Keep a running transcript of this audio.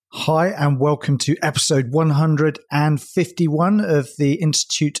Hi, and welcome to episode 151 of the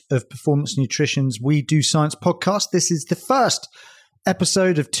Institute of Performance Nutrition's We Do Science podcast. This is the first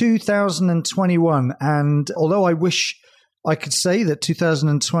episode of 2021. And although I wish I could say that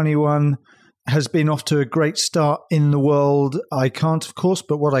 2021 has been off to a great start in the world, I can't, of course.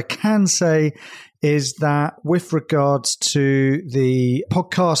 But what I can say is that with regards to the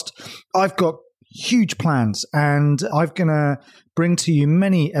podcast, I've got huge plans and I'm going to bring to you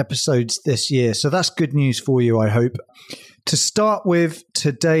many episodes this year. So that's good news for you, I hope. To start with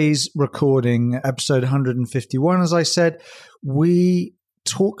today's recording, episode 151, as I said, we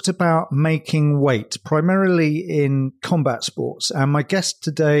talked about making weight, primarily in combat sports. And my guests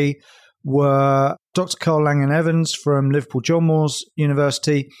today were Dr. Carl Langan-Evans from Liverpool John Moores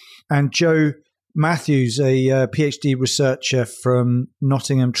University and Joe Matthews, a PhD researcher from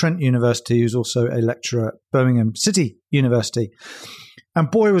Nottingham Trent University, who's also a lecturer at Birmingham City University.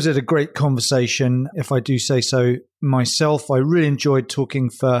 And boy, was it a great conversation, if I do say so myself. I really enjoyed talking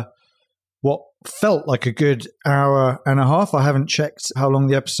for what felt like a good hour and a half. I haven't checked how long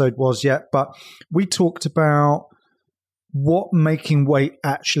the episode was yet, but we talked about what making weight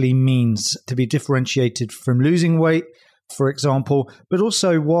actually means, to be differentiated from losing weight, for example, but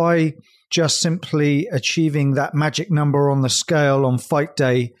also why just simply achieving that magic number on the scale on fight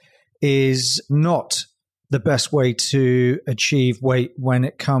day is not the best way to achieve weight when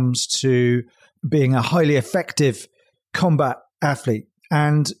it comes to being a highly effective combat athlete.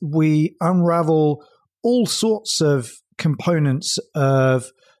 And we unravel all sorts of components of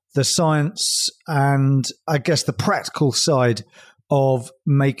the science and I guess the practical side of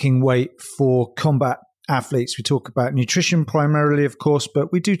making weight for combat athletes. We talk about nutrition primarily, of course,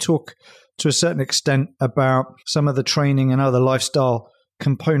 but we do talk to a certain extent about some of the training and other lifestyle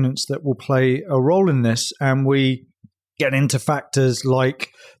components that will play a role in this. And we get into factors like,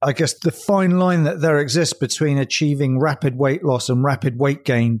 I guess, the fine line that there exists between achieving rapid weight loss and rapid weight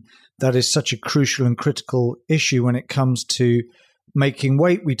gain. That is such a crucial and critical issue when it comes to making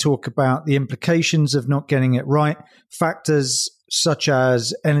weight. We talk about the implications of not getting it right, factors such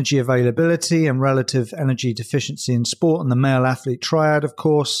as energy availability and relative energy deficiency in sport and the male athlete triad, of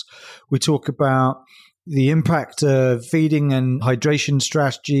course. We talk about the impact of feeding and hydration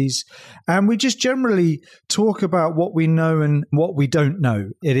strategies. And we just generally talk about what we know and what we don't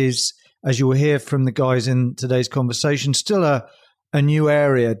know. It is, as you will hear from the guys in today's conversation, still a new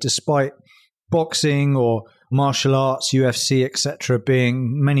area, despite boxing or martial arts, UFC, etc.,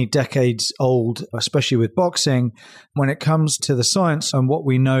 being many decades old, especially with boxing. When it comes to the science and what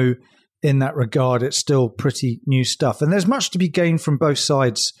we know in that regard, it's still pretty new stuff. And there's much to be gained from both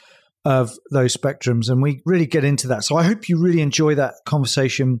sides of those spectrums, and we really get into that. So I hope you really enjoy that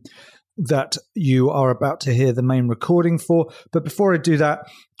conversation that you are about to hear the main recording for. But before I do that,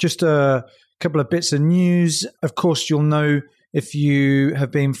 just a couple of bits of news. Of course, you'll know if you have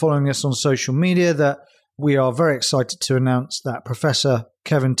been following us on social media that we are very excited to announce that Professor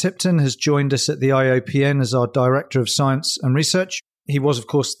Kevin Tipton has joined us at the IOPN as our Director of Science and Research. He was, of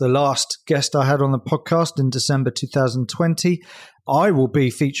course, the last guest I had on the podcast in December 2020. I will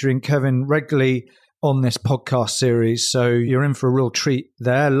be featuring Kevin regularly on this podcast series, so you're in for a real treat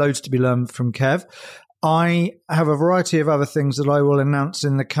there. Loads to be learned from Kev. I have a variety of other things that I will announce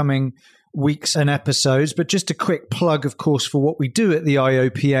in the coming weeks and episodes, but just a quick plug, of course, for what we do at the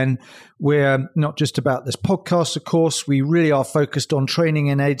IOPN. We're not just about this podcast, of course. We really are focused on training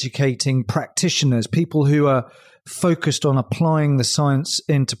and educating practitioners, people who are focused on applying the science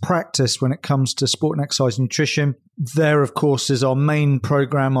into practice when it comes to sport and exercise nutrition. There, of course, is our main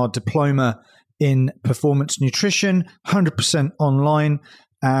program, our diploma in performance nutrition, 100% online,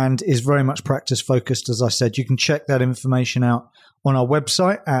 and is very much practice focused. As I said, you can check that information out on our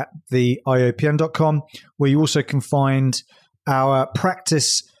website at theiopn.com, where you also can find our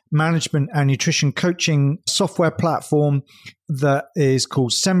practice management and nutrition coaching software platform that is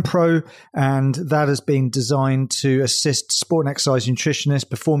called Sempro, and that has been designed to assist sport and exercise nutritionists,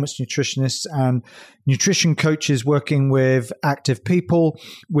 performance nutritionists, and nutrition coaches working with active people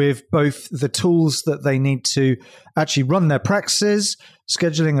with both the tools that they need to actually run their practices,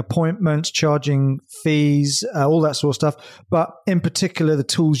 scheduling appointments, charging fees, all that sort of stuff, but in particular the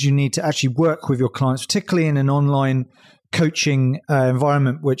tools you need to actually work with your clients, particularly in an online coaching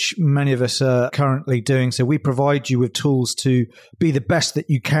environment, which many of us are currently doing. So we provide you with tools to be the best that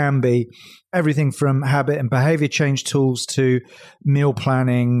you can be. Everything from habit and behavior change tools to meal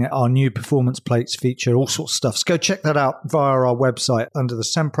planning, our new performance plates feature, all sorts of stuff. So go check that out via our website under the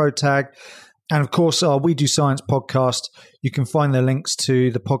Sempro tag. And of course, our We Do Science podcast, you can find the links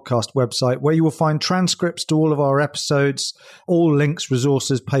to the podcast website where you will find transcripts to all of our episodes, all links,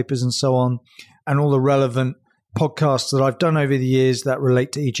 resources, papers, and so on, and all the relevant podcasts that I've done over the years that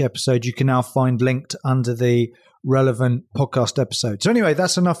relate to each episode. You can now find linked under the relevant podcast episode. So anyway,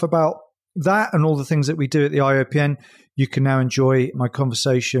 that's enough about that and all the things that we do at the IOPN. You can now enjoy my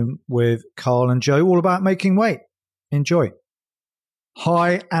conversation with Carl and Joe all about making weight. Enjoy.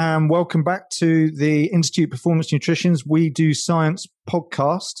 Hi, and welcome back to the Institute Performance Nutrition's We Do Science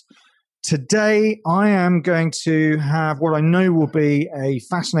podcast. Today, I am going to have what I know will be a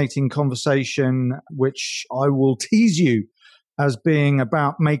fascinating conversation, which I will tease you as being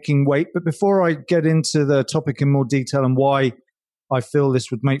about making weight. But before I get into the topic in more detail and why I feel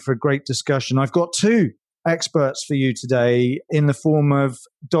this would make for a great discussion, I've got two experts for you today in the form of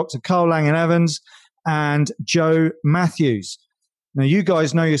Dr. Carl Langan-Evans and Joe Matthews. Now, you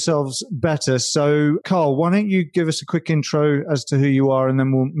guys know yourselves better. So, Carl, why don't you give us a quick intro as to who you are, and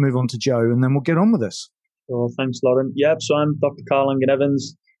then we'll move on to Joe, and then we'll get on with this. Well, thanks, Lauren. So I'm Dr. Carl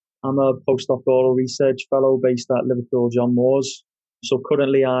Langan-Evans. I'm a postdoctoral research fellow based at Liverpool John Moores. So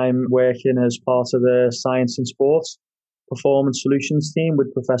currently I'm working as part of the Science and Sports Performance Solutions team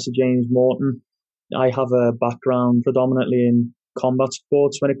with Professor James Morton. I have a background predominantly in combat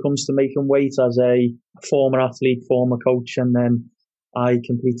sports when it comes to making weight as a former athlete, former coach, and then I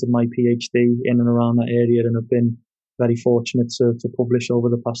completed my PhD in and around that area and have been very fortunate to publish over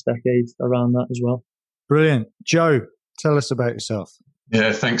the past decade around that as well. Brilliant. Joe, tell us about yourself.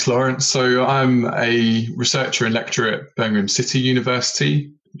 Yeah, thanks, Lawrence. So I'm a researcher and lecturer at Birmingham City University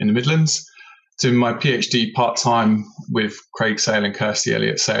in the Midlands, doing my PhD part-time with Craig Sale and Kirsty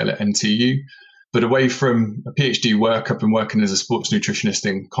Elliott Sale at NTU. But away from a PhD work, I've been working as a sports nutritionist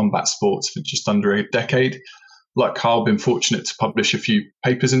in combat sports for just under a decade. Like Carl, I've been fortunate to publish a few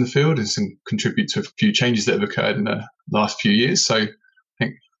papers in the field and contribute to a few changes that have occurred in the last few years. So I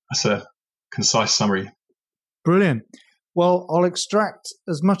think that's a concise summary. Brilliant. Well, I'll extract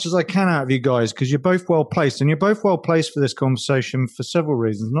as much as I can out of you guys because you're both well placed, and you're both well placed for this conversation for several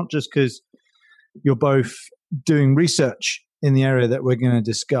reasons, not just because you're both doing research in the area that we're going to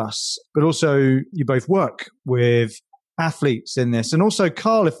discuss, but also you both work with athletes in this. And also,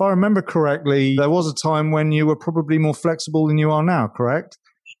 Carl, if I remember correctly, there was a time when you were probably more flexible than you are now, correct?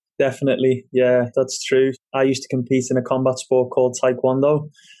 Definitely. Yeah, that's true. I used to compete in a combat sport called Taekwondo.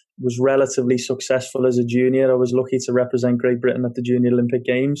 Was relatively successful as a junior. I was lucky to represent Great Britain at the Junior Olympic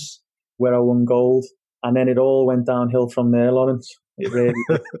Games where I won gold. And then it all went downhill from there, Lawrence. It really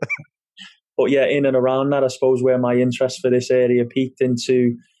did. But yeah, in and around that, I suppose where my interest for this area peaked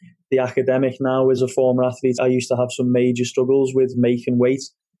into the academic now as a former athlete, I used to have some major struggles with making weight,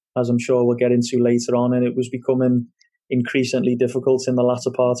 as I'm sure we'll get into later on. And it was becoming increasingly difficult in the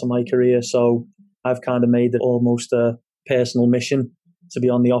latter part of my career. So I've kind of made it almost a personal mission to be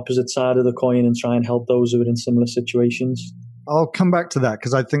on the opposite side of the coin and try and help those who are in similar situations. I'll come back to that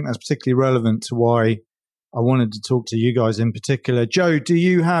because I think that's particularly relevant to why I wanted to talk to you guys in particular. Joe, do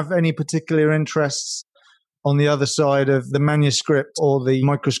you have any particular interests on the other side of the manuscript or the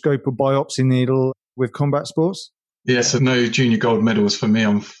microscope or biopsy needle with combat sports? Yes, no junior gold medals for me,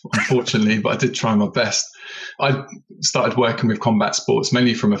 unfortunately, but I did try my best. I started working with combat sports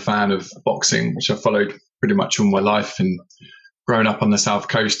mainly from a fan of boxing, which I followed pretty much all my life. And growing up on the South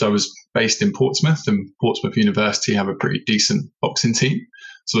Coast, I was based in Portsmouth, and Portsmouth University have a pretty decent boxing team.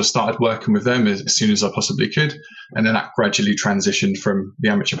 So I started working with them as soon as I possibly could. And then that gradually transitioned from the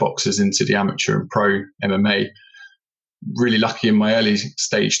amateur boxers into the amateur and pro MMA. Really lucky in my early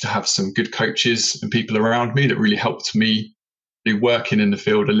stage to have some good coaches and people around me that really helped me be working in the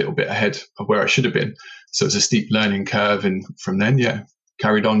field a little bit ahead of where I should have been. So it was a steep learning curve. And from then,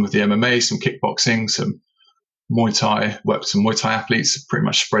 carried on with the MMA, some kickboxing, some Muay Thai, worked with some Muay Thai athletes, pretty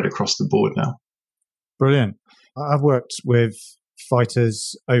much spread across the board now. Brilliant. I've worked with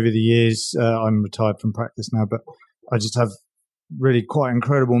fighters over the years. I'm retired from practice now, but I just have really quite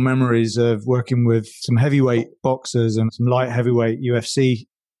incredible memories of working with some heavyweight boxers and some light heavyweight UFC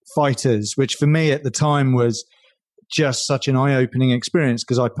fighters, which for me at the time was just such an eye-opening experience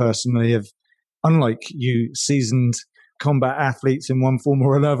because I personally have, unlike you seasoned combat athletes in one form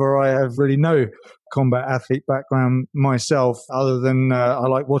or another, I have really no combat athlete background myself other than I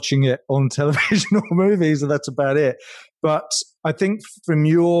like watching it on television or movies, and that's about it. But I think from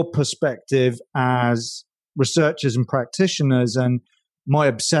your perspective as researchers and practitioners, and my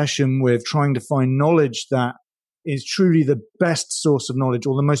obsession with trying to find knowledge that is truly the best source of knowledge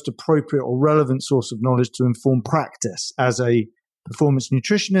or the most appropriate or relevant source of knowledge to inform practice as a performance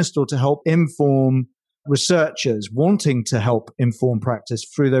nutritionist or to help inform researchers wanting to help inform practice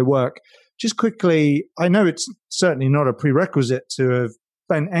through their work, Just quickly, I know it's certainly not a prerequisite to have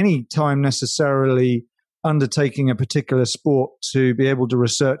spent any time necessarily undertaking a particular sport to be able to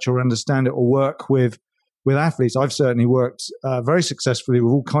research or understand it or work with athletes. I've certainly worked very successfully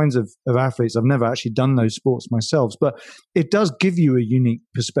with all kinds of athletes. I've never actually done those sports myself, but it does give you a unique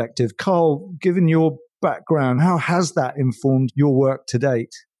perspective. Carl, given your background, how has that informed your work to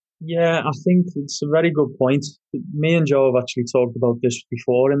date? Yeah, I think it's a very good point. Me and Joe have actually talked about this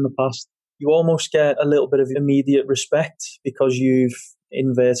before in the past. You almost get a little bit of immediate respect because you've,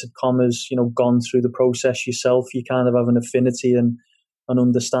 inverted commas, gone through the process yourself. You kind of have an affinity and an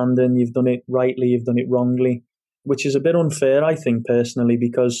understanding. You've done it rightly, you've done it wrongly, which is a bit unfair, I think, personally,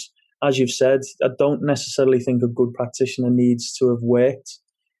 because as you've said, I don't necessarily think a good practitioner needs to have worked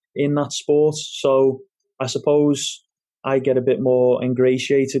in that sport. So I suppose I get a bit more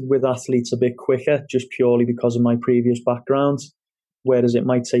ingratiated with athletes a bit quicker just purely because of my previous background, whereas it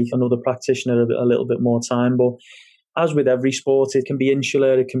might take another practitioner a little bit more time. But as with every sport, it can be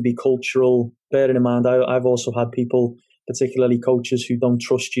insular, it can be cultural. Bearing in mind, I've also had people, particularly coaches, who don't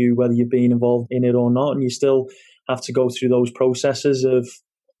trust you whether you've been involved in it or not, and you still have to go through those processes of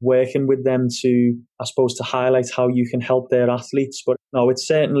working with them to, I suppose, to highlight how you can help their athletes. But no, it's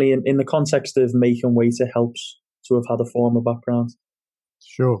certainly in the context of making weight, it helps to have had a former background.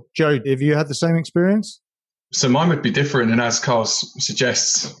 Sure. Joe, have you had the same experience? So mine would be different, and as Carl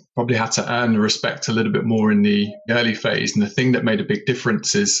suggests, probably had to earn the respect a little bit more in the early phase. And the thing that made a big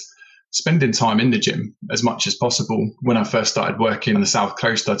difference is spending time in the gym as much as possible. When I first started working on the South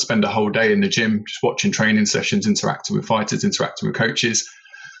Coast, I'd spend a whole day in the gym just watching training sessions, interacting with fighters, interacting with coaches.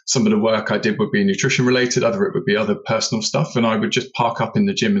 Some of the work I did would be nutrition related, other it would be other personal stuff, and I would just park up in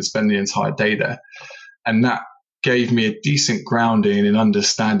the gym and spend the entire day there. And that gave me a decent grounding in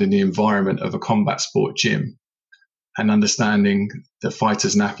understanding the environment of a combat sport gym and understanding the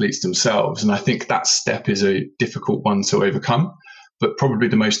fighters and athletes themselves. And I think that step is a difficult one to overcome, but probably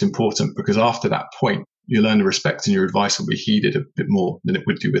the most important, because after that point, you learn the respect and your advice will be heeded a bit more than it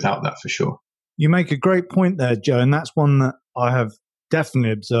would do without that, for sure. You make a great point there, Joe, and that's one that I have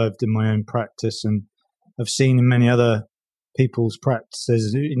definitely observed in my own practice and have seen in many other people's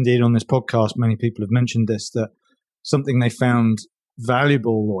practices. Indeed, on this podcast, many people have mentioned this, that something they found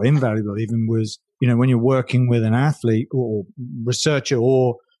valuable or invaluable even was, when you're working with an athlete or researcher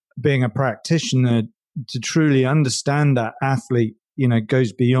or being a practitioner, to truly understand that athlete,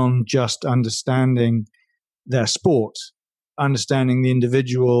 goes beyond just understanding their sport. Understanding the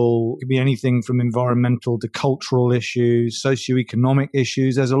individual could be anything from environmental to cultural issues, socioeconomic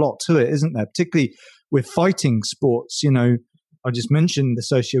issues. There's a lot to it, isn't there? Particularly with fighting sports, I just mentioned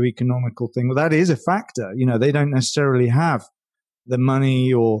the socioeconomical thing. Well, that is a factor. They don't necessarily have the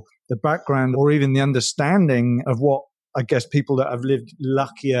money or the background or even the understanding of what, I guess, people that have lived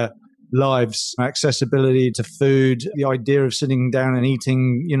luckier lives, accessibility to food, the idea of sitting down and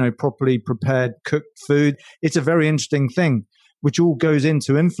eating, properly prepared, cooked food. It's a very interesting thing, which all goes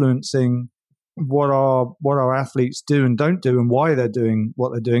into influencing what our athletes do and don't do and why they're doing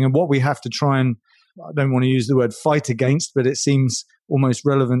what they're doing and what we have to try and, I don't want to use the word fight against, but it seems almost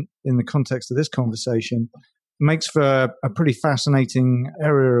relevant in the context of this conversation. It makes for a pretty fascinating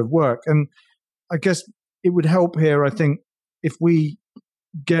area of work. And I guess it would help here, I think, if we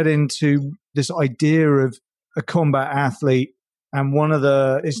get into this idea of a combat athlete, and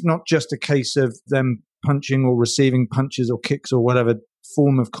it's not just a case of them punching or receiving punches or kicks or whatever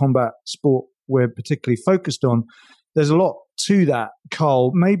form of combat sport we're particularly focused on. There's a lot to that,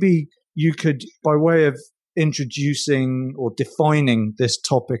 Carl. Maybe you could, by way of introducing or defining this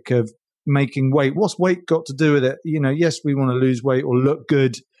topic of making weight, what's weight got to do with it? Yes, we want to lose weight or look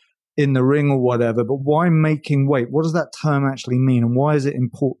good in the ring or whatever, but why making weight? What does that term actually mean and why is it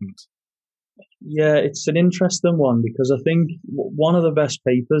important? Yeah, it's an interesting one because I think one of the best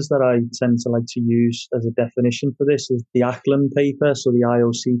papers that I tend to like to use as a definition for this is the Ackland paper, so the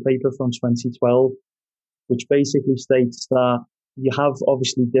IOC paper from 2012, which basically states that you have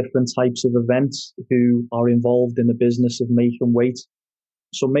obviously different types of events who are involved in the business of making weight.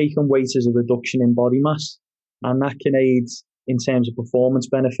 So making weight is a reduction in body mass, and that can aid in terms of performance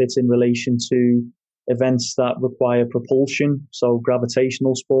benefits in relation to events that require propulsion, so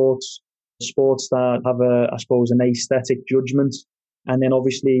gravitational sports that have an aesthetic judgment, and then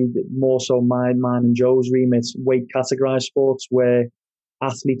obviously more so mine and Joe's remit, weight categorized sports where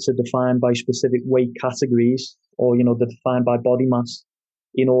athletes are defined by specific weight categories or, they're defined by body mass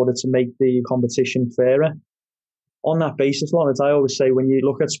in order to make the competition fairer. On that basis, Lawrence, I always say when you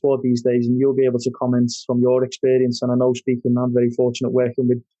look at sport these days, and you'll be able to comment from your experience, and I know speaking, I'm very fortunate working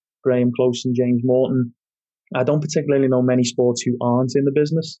with Graham Close and James Morton. I don't particularly know many sports who aren't in the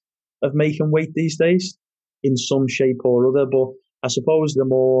business. of making weight these days in some shape or other. But I suppose the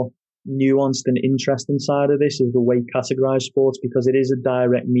more nuanced and interesting side of this is the weight categorized sports, because it is a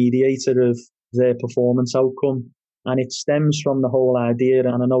direct mediator of their performance outcome. And it stems from the whole idea,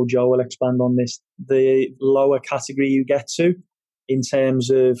 and I know Joe will expand on this, the lower category you get to in terms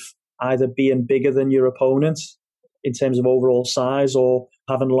of either being bigger than your opponent in terms of overall size, or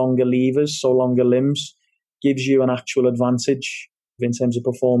having longer levers, so longer limbs, gives you an actual advantage in terms of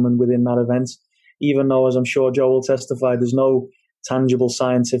performing within that event. Even though, as I'm sure Joe will testify, there's no tangible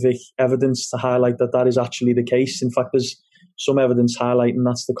scientific evidence to highlight that that is actually the case. In fact, there's some evidence highlighting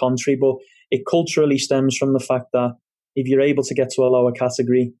that's the contrary, but it culturally stems from the fact that if you're able to get to a lower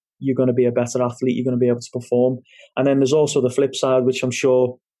category, you're going to be a better athlete, you're going to be able to perform. And then there's also the flip side, which I'm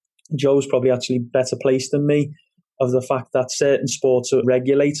sure Joe's probably actually better placed than me, of the fact that certain sports are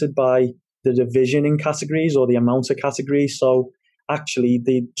regulated by the division in categories or the amount of categories. So actually,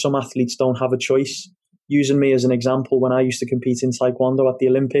 some athletes don't have a choice. Using me as an example, when I used to compete in Taekwondo at the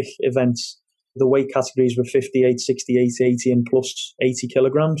Olympic events, the weight categories were 58, 68, 80 and plus 80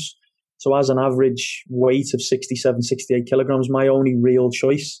 kilograms. So as an average weight of 67, 68 kilograms, my only real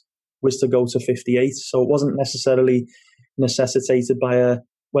choice was to go to 58. So it wasn't necessarily necessitated by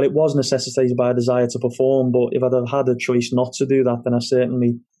it was necessitated by a desire to perform, but if I'd have had a choice not to do that, then I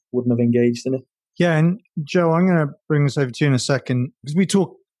certainly wouldn't have engaged in it. Yeah, and Joe, I'm going to bring this over to you in a second, because we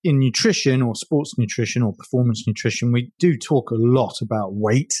talk in nutrition or sports nutrition or performance nutrition, we do talk a lot about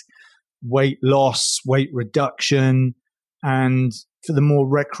weight loss, weight reduction, and for the more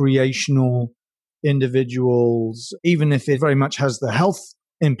recreational individuals, even if it very much has the health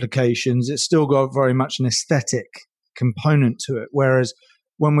implications, it's still got very much an aesthetic component to it. Whereas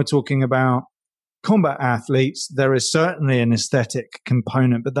when we're talking about combat athletes, there is certainly an aesthetic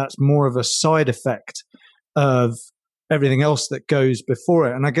component, but that's more of a side effect of everything else that goes before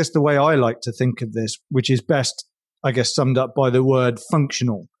it. And I guess the way I like to think of this, which is best, I guess, summed up by the word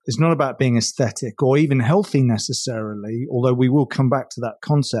functional, it's not about being aesthetic or even healthy necessarily, although we will come back to that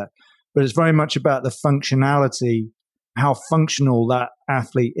concept, but it's very much about the functionality, how functional that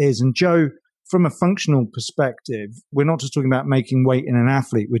athlete is. And Joe, from a functional perspective, we're not just talking about making weight in an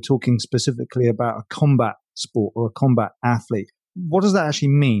athlete. We're talking specifically about a combat sport or a combat athlete. What does that actually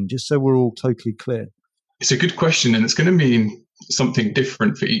mean? Just so we're all totally clear. It's a good question, and it's going to mean something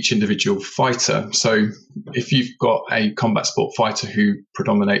different for each individual fighter. So if you've got a combat sport fighter who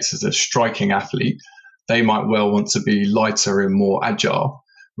predominates as a striking athlete, they might well want to be lighter and more agile.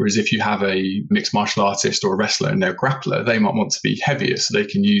 Whereas if you have a mixed martial artist or a wrestler and they're a grappler, they might want to be heavier so they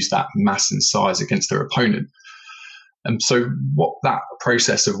can use that mass and size against their opponent. And so what that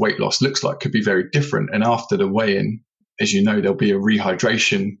process of weight loss looks like could be very different. And after the weigh-in, as you know, there'll be a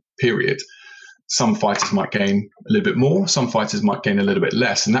rehydration period. Some fighters might gain a little bit more, some fighters might gain a little bit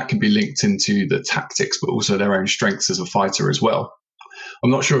less, and that can be linked into the tactics, but also their own strengths as a fighter as well.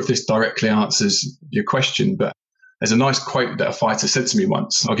 I'm not sure if this directly answers your question, but there's a nice quote that a fighter said to me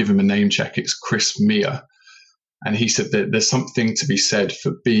once. I'll give him a name check. It's Chris Mia. And he said that there's something to be said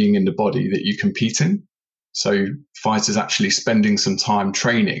for being in the body that you compete in. So fighters actually spending some time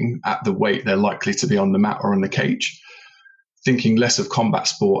training at the weight they're likely to be on the mat or on the cage, thinking less of combat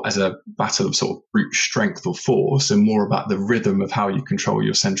sport as a battle of sort of brute strength or force and more about the rhythm of how you control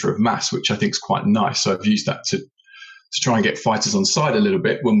your center of mass, which I think is quite nice. So I've used that to try and get fighters on side a little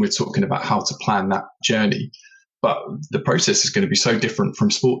bit when we're talking about how to plan that journey. But the process is going to be so different from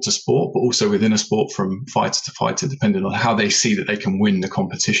sport to sport, but also within a sport from fighter to fighter, depending on how they see that they can win the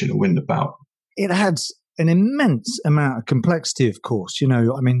competition and win the bout. It adds an immense amount of complexity, of course. You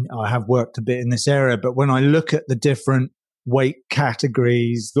know, I mean, I have worked a bit in this area, but when I look at the different weight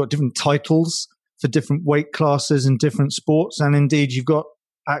categories, you've got different titles for different weight classes and different sports. And indeed, you've got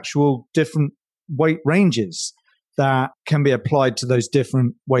actual different weight ranges that can be applied to those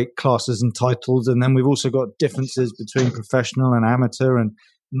different weight classes and titles. And then we've also got differences between professional and amateur and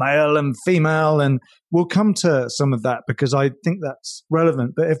male and female. And we'll come to some of that because I think that's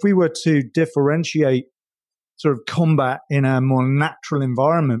relevant. But if we were to differentiate sort of combat in a more natural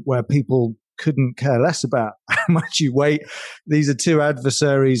environment where people couldn't care less about how much you weigh, these are two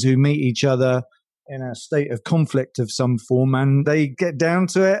adversaries who meet each other in a state of conflict of some form, and they get down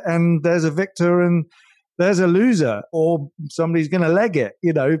to it, and there's a victor and there's a loser, or somebody's going to leg it,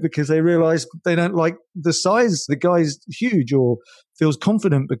 you know, because they realize they don't like the size. The guy's huge or feels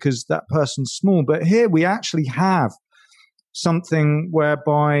confident because that person's small. But here we actually have something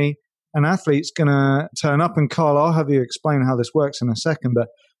whereby an athlete's going to turn up, and Carl, I'll have you explain how this works in a second, but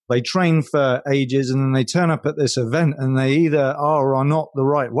they train for ages and then they turn up at this event and they either are or are not the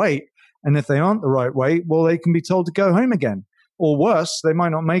right weight. And if they aren't the right weight, well, they can be told to go home again. Or worse, they might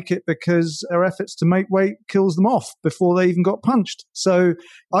not make it because their efforts to make weight kills them off before they even got punched. So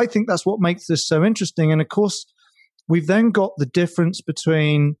I think that's what makes this so interesting. And of course, we've then got the difference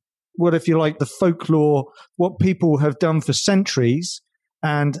between what, if you like, the folklore, what people have done for centuries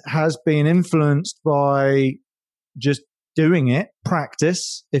and has been influenced by just doing it,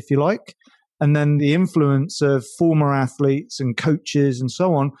 practice, if you like, and then the influence of former athletes and coaches and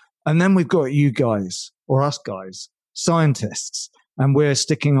so on. And then we've got you guys, or us guys, scientists, and we're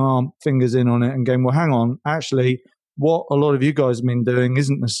sticking our fingers in on it and going, well, hang on, actually, what a lot of you guys have been doing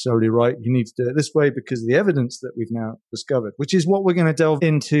isn't necessarily right. You need to do it this way because of the evidence that we've now discovered, which is what we're going to delve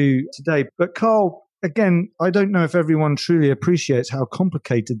into today. But Carl, again, I don't know if everyone truly appreciates how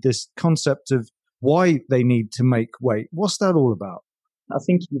complicated this concept of why they need to make weight. What's that all about? I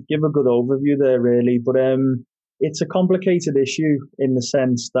think you give a good overview there, really, but it's a complicated issue in the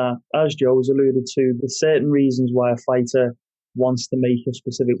sense that, as Joe's alluded to, there's certain reasons why a fighter wants to make a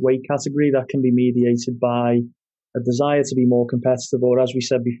specific weight category that can be mediated by a desire to be more competitive, or, as we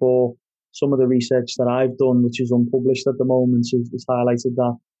said before, some of the research that I've done, which is unpublished at the moment, has highlighted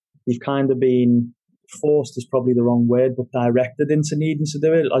that you've kind of been forced is probably the wrong word, but directed into needing to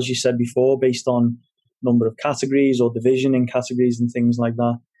do it, as you said before, based on number of categories or division in categories and things like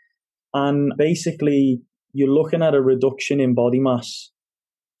that. And basically, you're looking at a reduction in body mass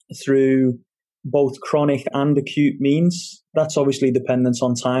through both chronic and acute means. That's obviously dependent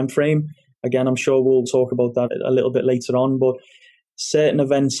on time frame. Again, I'm sure we'll talk about that a little bit later on, but certain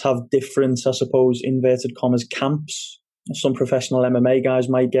events have different, I suppose, inverted commas, camps. Some professional MMA guys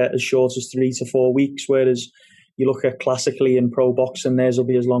might get as short as 3 to 4 weeks, whereas you look at classically in pro boxing, theirs will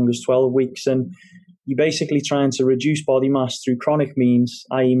be as long as 12 weeks. And you're basically trying to reduce body mass through chronic means,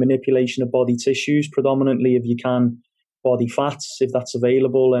 i.e. manipulation of body tissues, predominantly, if you can, body fats, if that's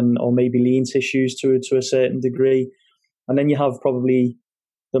available, and or maybe lean tissues to a certain degree. And then you have probably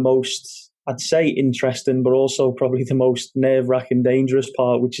the most, I'd say, interesting, but also probably the most nerve-wracking, dangerous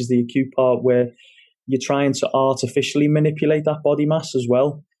part, which is the acute part, where you're trying to artificially manipulate that body mass as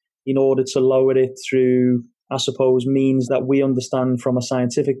well in order to lower it through, I suppose, means that we understand from a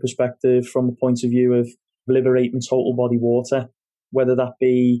scientific perspective, from a point of view of liberating total body water, whether that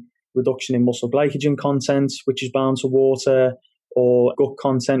be reduction in muscle glycogen content, which is bound to water, or gut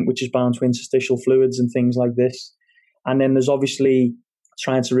content, which is bound to interstitial fluids and things like this. And then there's obviously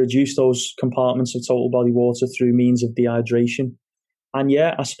trying to reduce those compartments of total body water through means of dehydration. And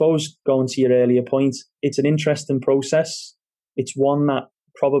yeah, I suppose going to your earlier point, it's an interesting process. It's one that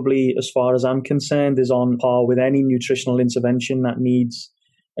probably, as far as I'm concerned, is on par with any nutritional intervention that needs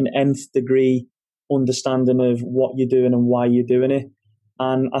an nth degree understanding of what you're doing and why you're doing it.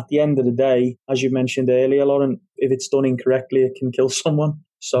 And at the end of the day, as you mentioned earlier, Lauren, if it's done incorrectly, it can kill someone.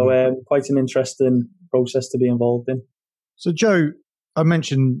 So quite an interesting process to be involved in. So Joe, I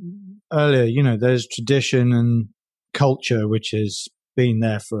mentioned earlier, there's tradition and culture, which has been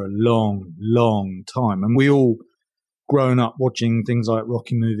there for a long, long time. And we all grown up watching things like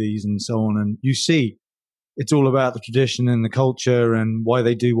Rocky movies and so on. And you see it's all about the tradition and the culture and why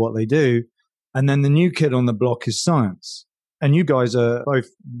they do what they do. And then the new kid on the block is science. And you guys are both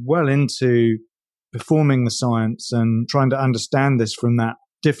well into performing the science and trying to understand this from that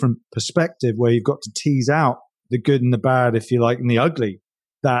different perspective, where you've got to tease out the good and the bad, if you like, and the ugly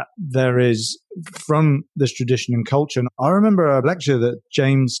that there is from this tradition and culture. And I remember a lecture that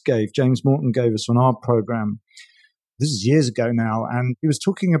James Morton gave us on our program. This is years ago now. And he was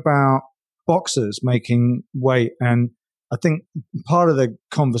talking about boxers making weight. And I think part of the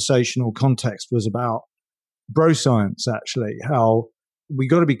conversational context was about bro science, actually, how we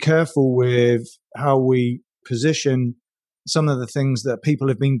got to be careful with how we position some of the things that people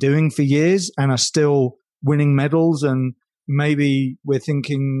have been doing for years and are still winning medals. And maybe we're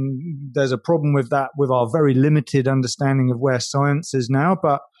thinking there's a problem with that, with our very limited understanding of where science is now.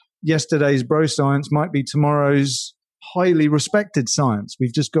 But yesterday's bro science might be tomorrow's highly respected science.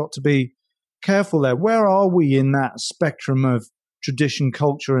 We've just got to be careful there. Where are we in that spectrum of tradition,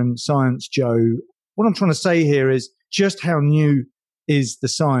 culture, and science, Joe? What I'm trying to say here is just how new is the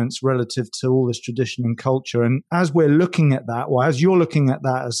science relative to all this tradition and culture. And as we're looking at that, or as you're looking at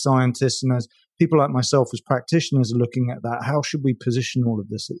that as scientists and as people like myself as practitioners are looking at that, how should we position all of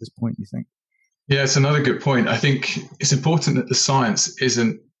this at this point, you think? Yeah, it's another good point. I think it's important that the science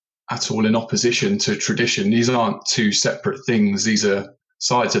isn't at all in opposition to tradition. These aren't two separate things. These are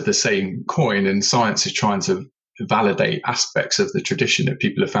sides of the same coin, and science is trying to validate aspects of the tradition that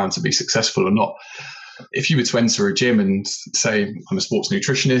people have found to be successful or not. If you were to enter a gym and say, I'm a sports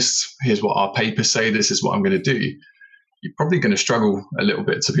nutritionist, here's what our papers say, this is what I'm going to do, you're probably going to struggle a little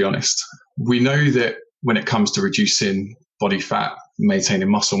bit, to be honest. We know that when it comes to reducing body fat,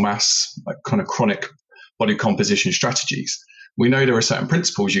 maintaining muscle mass, like kind of chronic body composition strategies. We know there are certain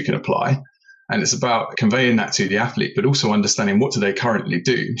principles you can apply, and it's about conveying that to the athlete, but also understanding what do they currently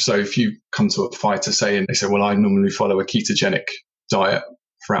do. So if you come to a fighter, say, and they say, well, I normally follow a ketogenic diet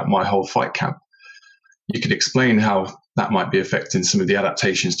throughout my whole fight camp, you could explain how that might be affecting some of the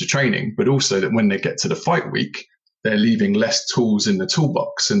adaptations to training, but also that when they get to the fight week, they're leaving less tools in the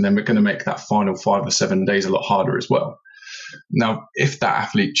toolbox, and then we're going to make that final 5 or 7 days a lot harder as well. Now, if that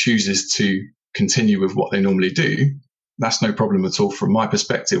athlete chooses to continue with what they normally do, that's no problem at all from my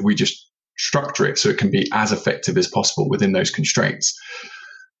perspective. We just structure it so it can be as effective as possible within those constraints.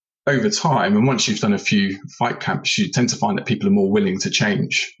 Over time, and once you've done a few fight camps, you tend to find that people are more willing to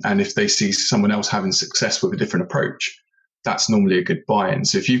change. And if they see someone else having success with a different approach, that's normally a good buy-in.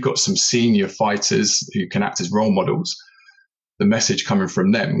 So if you've got some senior fighters who can act as role models, the message coming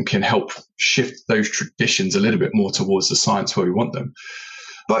from them can help shift those traditions a little bit more towards the science where we want them.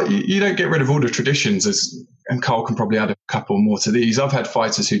 But you don't get rid of all the traditions, and Carl can probably add a couple more to these. I've had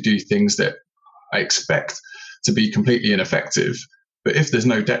fighters who do things that I expect to be completely ineffective, but if there's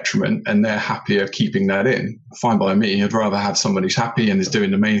no detriment and they're happier keeping that in, fine by me. I'd rather have someone who's happy and is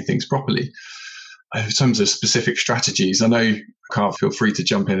doing the main things properly. In terms of specific strategies, I know, Carl, feel free to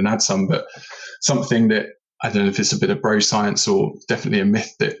jump in and add some, but something that I don't know if it's a bit of bro science or definitely a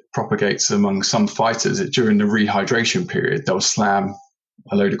myth that propagates among some fighters, that during the rehydration period, they'll slam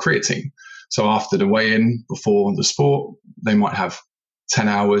a load of creatine. So after the weigh-in, before the sport, they might have 10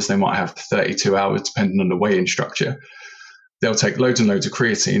 hours, they might have 32 hours, depending on the weigh-in structure. They'll take loads and loads of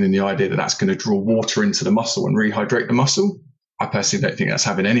creatine, and the idea that that's going to draw water into the muscle and rehydrate the muscle. I personally don't think that's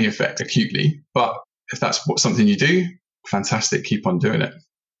having any effect acutely, but if that's something you do, fantastic, keep on doing it.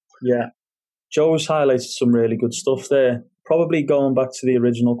 Yeah. Joe's highlighted some really good stuff there. Probably going back to the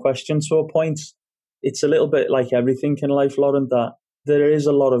original question to a point, it's a little bit like everything in life, Lauren, that there is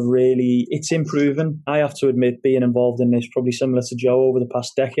a lot of really, it's improving. I have to admit, being involved in this, probably similar to Joe over the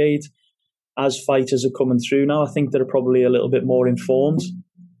past decade, as fighters are coming through now, I think they're probably a little bit more informed,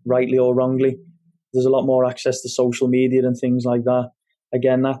 rightly or wrongly. There's a lot more access to social media and things like that.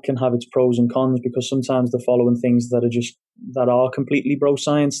 Again, that can have its pros and cons, because sometimes they're following things that are completely bro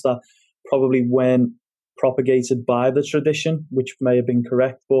science, that probably weren't propagated by the tradition, which may have been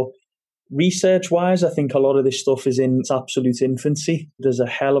correct. But research-wise, I think a lot of this stuff is in its absolute infancy. There's a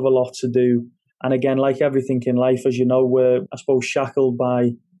hell of a lot to do. And again, like everything in life, as you know, we're, I suppose, shackled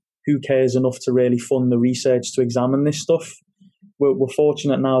by who cares enough to really fund the research to examine this stuff. We're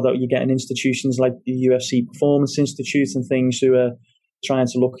fortunate now that you're getting institutions like the UFC Performance Institute and things who are trying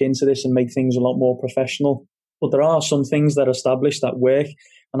to look into this and make things a lot more professional. But there are some things that are established that work.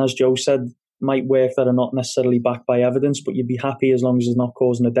 And as Joe said, might work that are not necessarily backed by evidence, but you'd be happy as long as it's not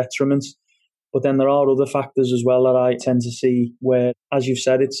causing a detriment. But then there are other factors as well that I tend to see where, as you've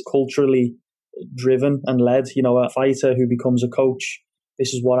said, it's culturally driven and led. You know, a fighter who becomes a coach,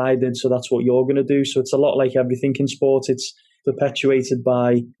 this is what I did, so that's what you're going to do. So it's a lot like everything in sport. It's perpetuated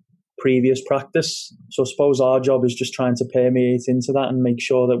by previous practice. So I suppose our job is just trying to permeate into that and make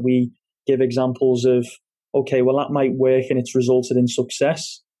sure that we give examples of, okay, well, that might work and it's resulted in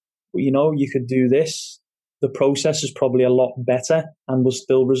success. But, you know, you could do this. The process is probably a lot better and will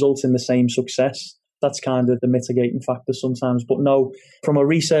still result in the same success. That's kind of the mitigating factor sometimes. But no, from a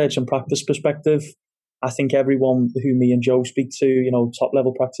research and practice perspective, I think everyone who me and Joe speak to, you know, top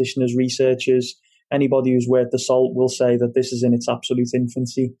level practitioners, researchers, anybody who's worth the salt will say that this is in its absolute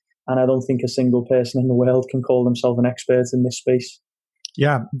infancy. And I don't think a single person in the world can call themselves an expert in this space.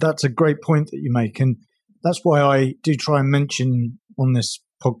 Yeah, that's a great point that you make. And that's why I do try and mention on this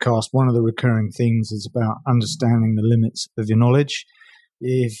podcast, one of the recurring themes is about understanding the limits of your knowledge.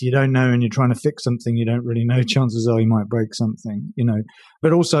 If you don't know and you're trying to fix something you don't really know, chances are you might break something, you know.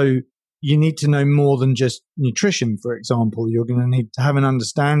 But also, you need to know more than just nutrition, for example. You're going to need to have an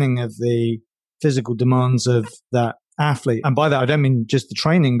understanding of the physical demands of that athlete. And by that, I don't mean just the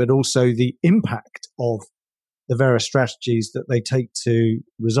training, but also the impact of the various strategies that they take to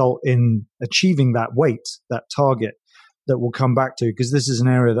result in achieving that weight, that target that we'll come back to, because this is an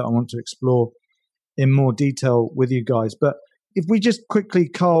area that I want to explore in more detail with you guys. But if we just quickly,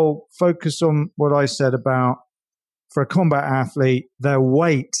 Carl, focus on what I said about, for a combat athlete, their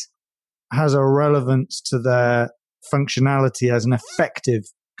weight has a relevance to their functionality as an effective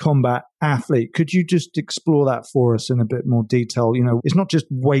combat athlete. Could you just explore that for us in a bit more detail? You know, it's not just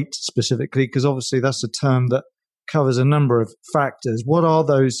weight specifically, because obviously that's a term that covers a number of factors. What are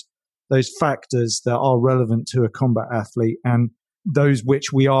those factors that are relevant to a combat athlete, and those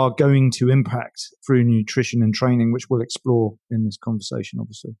which we are going to impact through nutrition and training, which we'll explore in this conversation,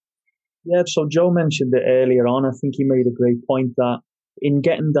 obviously? Yeah, so Joe mentioned it earlier on. I think he made a great point that in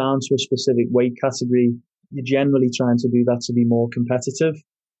getting down to a specific weight category, you're generally trying to do that to be more competitive.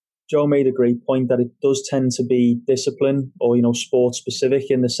 Joe made a great point that it does tend to be discipline or, sport specific,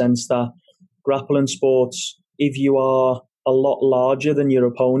 in the sense that grappling sports, if you are a lot larger than your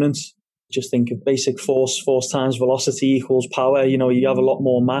opponent, just think of basic force times velocity equals power. You have a lot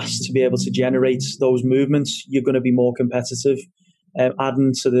more mass to be able to generate those movements. You're going to be more competitive,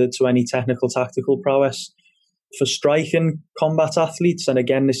 adding to any technical tactical prowess. For striking combat athletes, and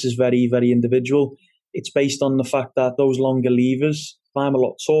again, this is very, very individual, it's based on the fact that those longer levers, if I'm a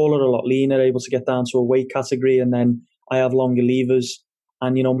lot taller, a lot leaner, able to get down to a weight category, and then I have longer levers,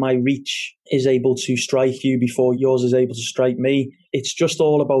 and my reach is able to strike you before yours is able to strike me. It's just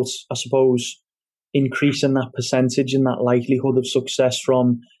all about, I suppose, increasing that percentage and that likelihood of success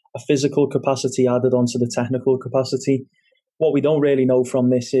from a physical capacity added onto the technical capacity. What we don't really know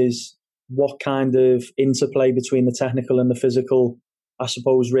from this is what kind of interplay between the technical and the physical, I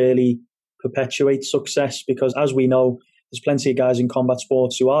suppose, really perpetuates success. Because as we know, there's plenty of guys in combat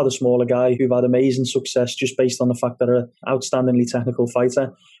sports who are the smaller guy who've had amazing success just based on the fact that they're an outstandingly technical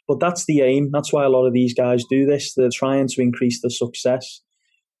fighter. But that's the aim. That's why a lot of these guys do this. They're trying to increase the success.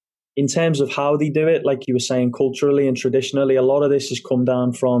 In terms of how they do it, like you were saying, culturally and traditionally, a lot of this has come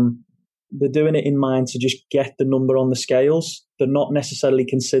down from they're doing it in mind to just get the number on the scales. They're not necessarily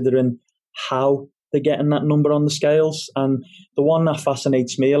considering how they're getting that number on the scales. And the one that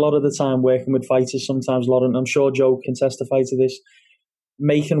fascinates me a lot of the time working with fighters, sometimes a lot, and I'm sure Joe can testify to this,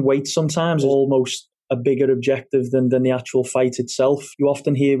 making weight sometimes is almost a bigger objective than the actual fight itself. You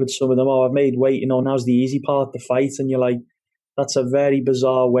often hear with some of them, I've made weight, now's the easy part, the fight. And you're like, that's a very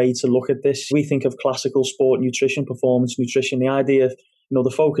bizarre way to look at this. We think of classical sport nutrition, performance nutrition. The idea of,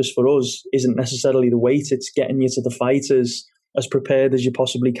 the focus for us isn't necessarily the weight. It's getting you to the fight as prepared as you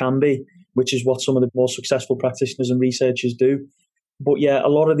possibly can be, which is what some of the more successful practitioners and researchers do. But yeah, a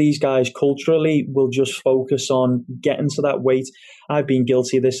lot of these guys culturally will just focus on getting to that weight. I've been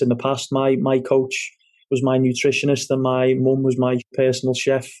guilty of this in the past. My coach was my nutritionist and my mum was my personal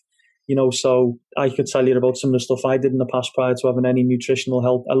chef. So I could tell you about some of the stuff I did in the past prior to having any nutritional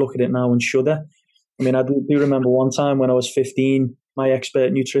help. I look at it now and shudder. I mean, I do remember one time when I was 15, my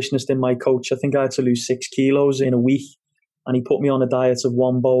expert nutritionist and my coach, I think I had to lose 6 kilos in a week. And he put me on a diet of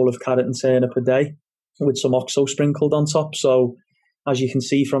 1 bowl of carrot and turnip a day with some OXO sprinkled on top. So as you can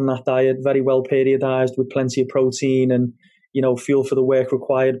see from that diet, very well periodized with plenty of protein and, fuel for the work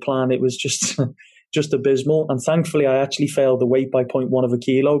required plan. It was just just abysmal. And thankfully, I actually failed the weight by 0.1 of a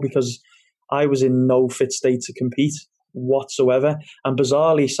kilo because I was in no fit state to compete whatsoever. And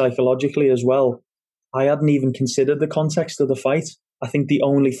bizarrely, psychologically as well, I hadn't even considered the context of the fight. I think the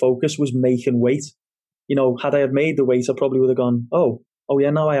only focus was making weight. Had I had made the weight, I probably would have gone, oh yeah,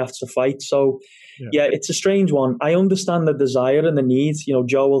 now I have to fight. So yeah, it's a strange one. I understand the desire and the need.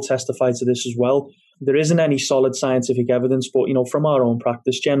 Joe will testify to this as well. There isn't any solid scientific evidence, but, from our own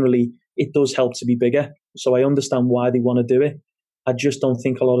practice, generally, it does help to be bigger. So I understand why they want to do it. I just don't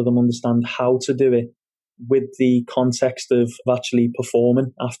think a lot of them understand how to do it with the context of actually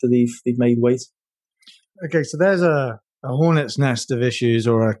performing after they've made weight. Okay, so there's a hornet's nest of issues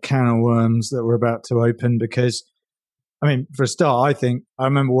or a can of worms that we're about to open because, for a start, I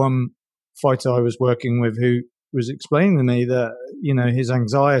remember one fighter I was working with who was explaining to me that, his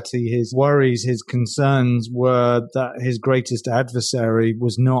anxiety, his worries, his concerns were that his greatest adversary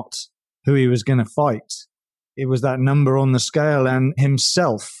was not who he was going to fight. It was that number on the scale and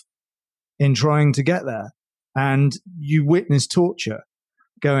himself in trying to get there. And you witness torture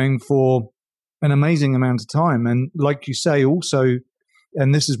going for an amazing amount of time. And like you say also,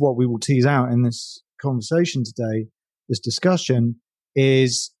 and this is what we will tease out in this conversation today, this discussion,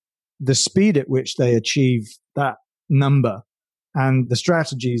 is the speed at which they achieve that number and the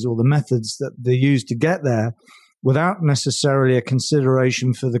strategies or the methods that they use to get there without necessarily a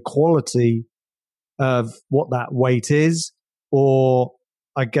consideration for the quality of what that weight is, or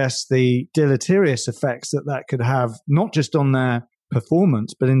I guess the deleterious effects that could have, not just on their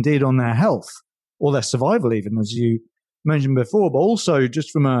performance, but indeed on their health or their survival even, as you mentioned before, but also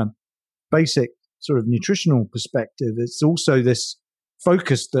just from a basic sort of nutritional perspective. It's also this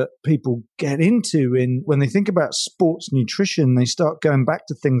focus that people get into when they think about sports nutrition. They start going back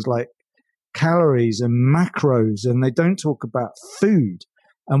to things like calories and macros, and they don't talk about food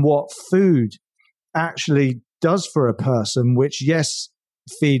and what food actually does for a person, which, yes,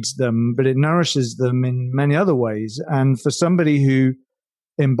 feeds them, but it nourishes them in many other ways. And for somebody who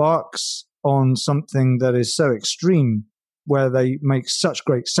embarks on something that is so extreme, where they make such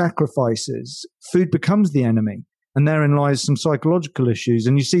great sacrifices, food becomes the enemy. And therein lies some psychological issues.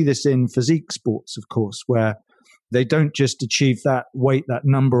 And you see this in physique sports, of course, where they don't just achieve that weight, that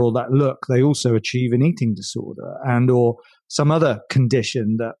number, or that look. They also achieve an eating disorder and or some other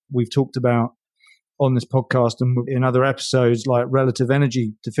condition that we've talked about on this podcast and in other episodes, like relative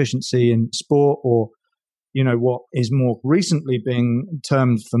energy deficiency in sport, or, you know, what is more recently being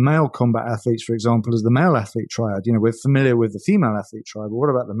termed for male combat athletes, for example, as the male athlete triad. You know, we're familiar with the female athlete triad, but what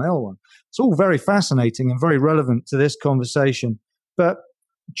about the male one? It's all very fascinating and very relevant to this conversation. But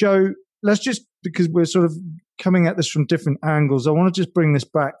Joe, let's just, because we're sort of coming at this from different angles, I want to just bring this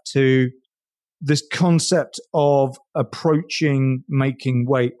back to this concept of approaching making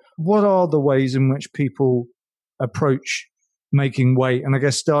weight. What are the ways in which people approach making weight? And I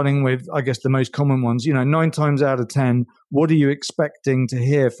guess starting with, the most common ones, 9 times out of 10, what are you expecting to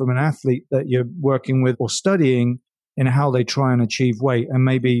hear from an athlete that you're working with or studying in how they try and achieve weight? And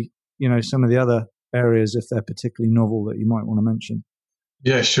maybe, some of the other areas, if they're particularly novel, that you might want to mention.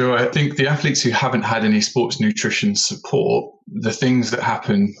 Yeah, sure. I think the athletes who haven't had any sports nutrition support, the things that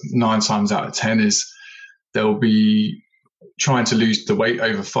happen 9 times out of 10 is they'll be trying to lose the weight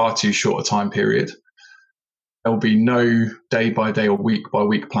over far too short a time period. There'll be no day by day or week by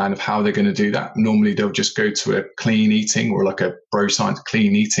week plan of how they're going to do that. Normally they'll just go to a clean eating or like a bro science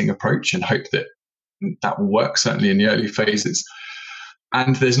clean eating approach and hope that that will work, certainly in the early phases.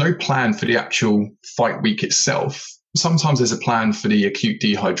 And there's no plan for the actual fight week itself. Sometimes there's a plan for the acute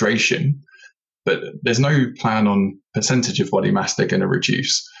dehydration, but there's no plan on percentage of body mass they're going to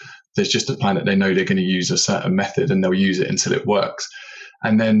reduce. There's just a plan that they know they're going to use a certain method and they'll use it until it works.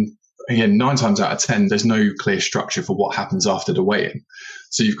 And then again, 9 times out of 10, there's no clear structure for what happens after the weigh-in.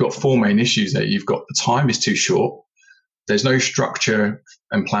 So you've got 4 main issues there. You've got the time is too short. There's no structure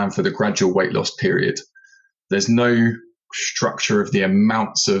and plan for the gradual weight loss period. There's no structure of the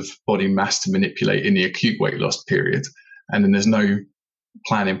amounts of body mass to manipulate in the acute weight loss period. And then there's no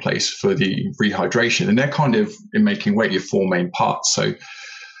plan in place for the rehydration. And they're kind of, in making weight, your 4 main parts. So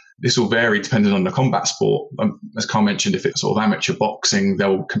this will vary depending on the combat sport. As Carl mentioned, if it's sort of amateur boxing,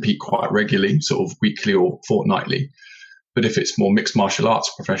 they'll compete quite regularly, sort of weekly or fortnightly. But if it's more mixed martial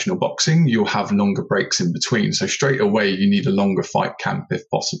arts, professional boxing, you'll have longer breaks in between. So straight away, you need a longer fight camp if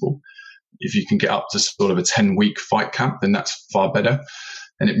possible. If you can get up to sort of a 10-week fight camp, then that's far better.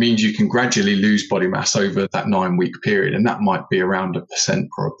 And it means you can gradually lose body mass over that 9-week period. And that might be around 1%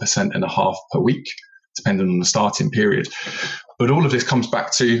 or 1.5% per week, depending on the starting period. But all of this comes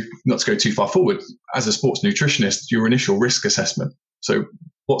back to, not to go too far forward, as a sports nutritionist, your initial risk assessment. So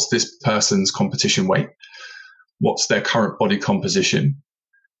what's this person's competition weight? What's their current body composition?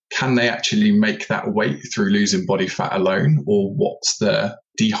 Can they actually make that weight through losing body fat alone? Or what's the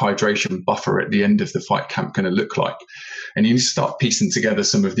dehydration buffer at the end of the fight camp going to look like? And you need to start piecing together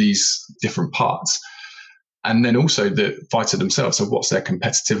some of these different parts. And then also the fighter themselves. So what's their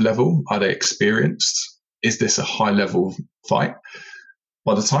competitive level? Are they experienced? Is this a high level fight?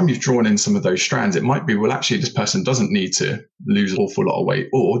 By the time you've drawn in some of those strands, it might be, well, actually, this person doesn't need to lose an awful lot of weight,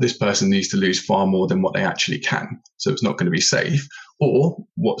 or this person needs to lose far more than what they actually can. So it's not going to be safe. Or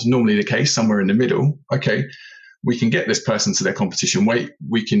what's normally the case, somewhere in the middle, okay, we can get this person to their competition weight.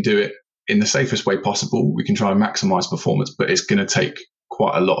 We can do it in the safest way possible. We can try and maximize performance, but it's going to take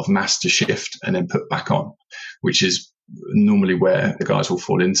quite a lot of mass to shift and then put back on, which is normally where the guys will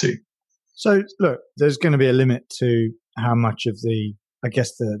fall into. So look, there's going to be a limit to how much of the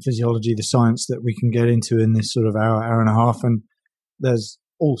physiology, the science that we can get into in this sort of hour and a half. And there's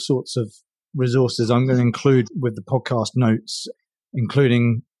all sorts of resources I'm going to include with the podcast notes,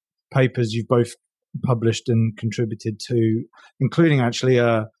 including papers you've both published and contributed to, including actually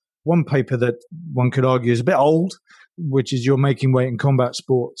one paper that one could argue is a bit old, which is your Making Weight in Combat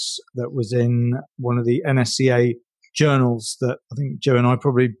Sports, that was in one of the NSCA journals that I think Joe and I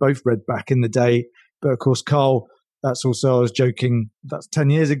probably both read back in the day. But of course, Carl, that's also, I was joking, that's 10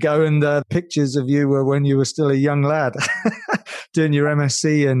 years ago, and pictures of you were when you were still a young lad doing your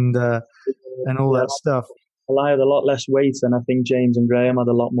MSc and all that stuff. Well, I had a lot less weight, and I think James and Graham had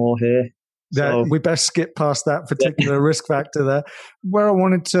a lot more hair. So we best skip past that particular risk factor there. Where I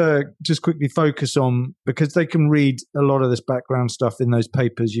wanted to just quickly focus on, because they can read a lot of this background stuff in those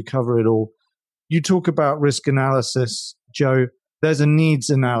papers, you cover it all. You talk about risk analysis, Joe. There's a needs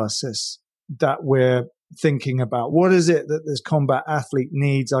analysis that we're thinking about. What is it that this combat athlete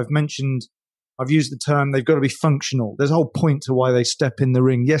needs? I've used the term, they've got to be functional. There's a whole point to why they step in the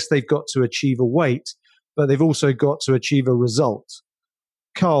ring. Yes, they've got to achieve a weight, but they've also got to achieve a result.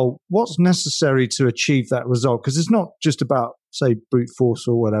 Carl, what's necessary to achieve that result? Because it's not just about, say, brute force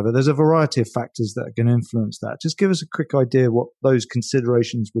or whatever. There's a variety of factors that can influence that. Just give us a quick idea what those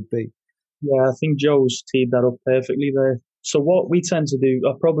considerations would be. Yeah, I think Joe's teed that up perfectly there. So what we tend to do,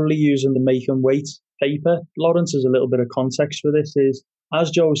 are probably using the make and weight paper. Lawrence, is a little bit of context for this is,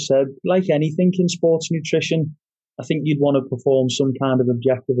 as Joe said, like anything in sports nutrition, I think you'd want to perform some kind of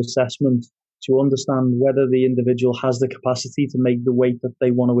objective assessment to understand whether the individual has the capacity to make the weight that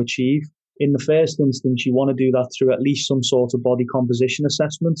they want to achieve. In the first instance, you want to do that through at least some sort of body composition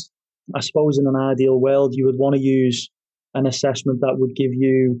assessment. I suppose in an ideal world, you would want to use an assessment that would give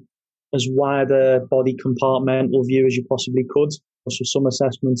you as wide a body compartmental view as you possibly could. So some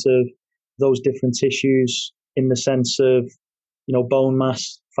assessment of those different tissues in the sense of, bone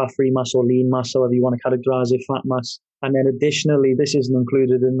mass, fat-free mass or lean mass, however you want to categorize it, fat mass. And then additionally, this isn't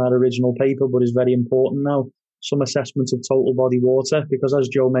included in that original paper, but is very important now, some assessment of total body water, because as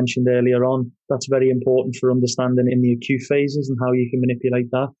Joe mentioned earlier on, that's very important for understanding in the acute phases and how you can manipulate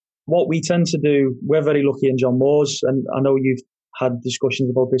that. What we tend to do, we're very lucky in John Moores, and I know you've had discussions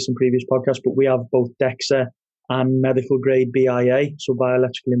about this in previous podcasts, but we have both DEXA and medical grade BIA, so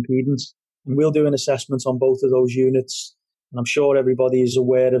bioelectrical impedance. And we'll do an assessment on both of those units. And I'm sure everybody is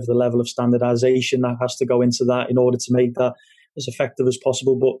aware of the level of standardization that has to go into that in order to make that as effective as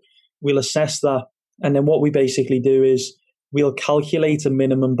possible. But we'll assess that. And then what we basically do is we'll calculate a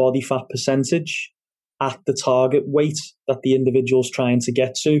minimum body fat percentage at the target weight that the individual's trying to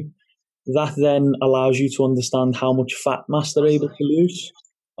get to. That then allows you to understand how much fat mass they're able to lose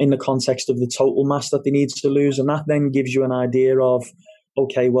in the context of the total mass that they need to lose. And that then gives you an idea of,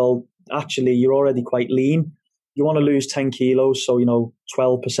 okay, well, actually, you're already quite lean. You want to lose 10 kilos, so,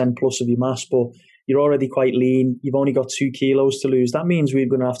 12% plus of your mass, but you're already quite lean. You've only got 2 kilos to lose. That means we're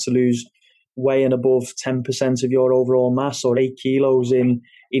going to have to lose way and above 10% of your overall mass, or 8 kilos in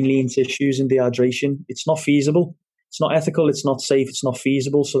lean tissues and dehydration. It's not feasible. It's not ethical. It's not safe. It's not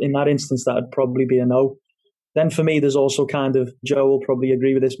feasible. So in that instance, that would probably be a no. Then for me, there's also kind of, Joe will probably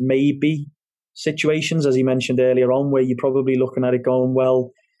agree with this, maybe situations, as he mentioned earlier on, where you're probably looking at it going,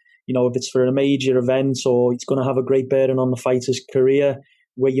 well, if it's for a major event or it's going to have a great bearing on the fighter's career,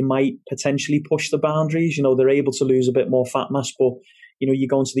 where you might potentially push the boundaries. They're able to lose a bit more fat mass, but, you're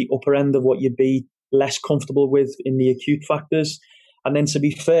going to the upper end of what you'd be less comfortable with in the acute factors. And then to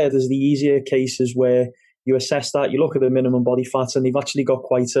be fair, there's the easier cases where you assess that, you look at the minimum body fat, and they've actually got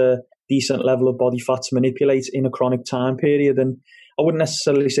quite a decent level of body fat to manipulate in a chronic time period. And I wouldn't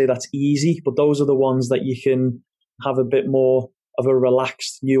necessarily say that's easy, but those are the ones that you can have a bit more of a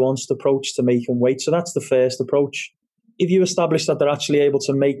relaxed, nuanced approach to make and weight. So that's the first approach. If you establish that they're actually able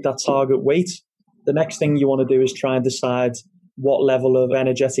to make that target weight, the next thing you want to do is try and decide what level of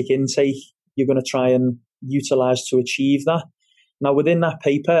energetic intake you're going to try and utilize to achieve that. Now, within that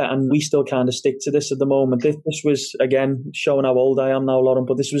paper, and we still kind of stick to this at the moment, this was, again, showing how old I am now, Lauren,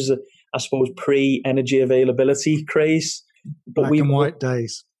 but this was, I suppose, pre-energy availability craze. But black and white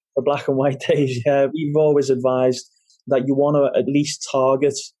days. The black and white days, yeah. We've always advised that you want to at least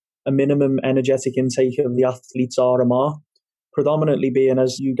target a minimum energetic intake of the athlete's RMR, predominantly being,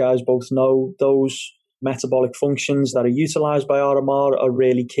 as you guys both know, those metabolic functions that are utilized by RMR are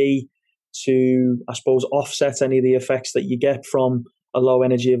really key to, I suppose, offset any of the effects that you get from a low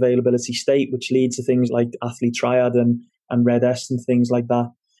energy availability state, which leads to things like athlete triad and RED-S and things like that.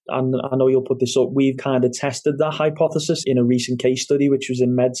 And I know you'll put this up. We've kind of tested that hypothesis in a recent case study, which was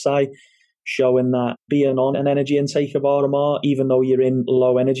in MedSci, showing that being on an energy intake of RMR, even though you're in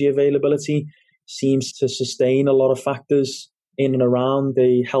low energy availability, seems to sustain a lot of factors in and around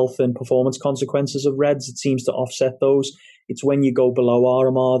the health and performance consequences of REDs. It seems to offset those. It's when you go below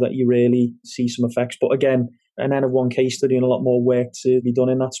RMR that you really see some effects. But again, an N of 1 case study and a lot more work to be done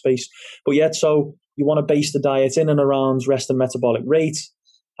in that space. But yet, so you want to base the diet in and around rest and metabolic rate.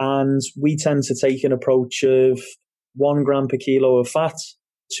 And we tend to take an approach of 1 gram per kilo of fat,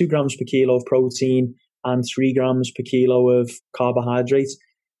 2 grams per kilo of protein, and 3 grams per kilo of carbohydrates.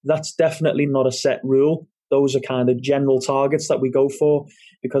 That's definitely not a set rule. Those are kind of general targets that we go for,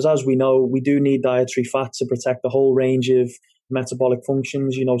 because as we know, we do need dietary fat to protect the whole range of metabolic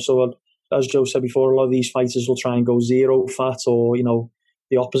functions. So as Joe said before, a lot of these fighters will try and go zero fat, or,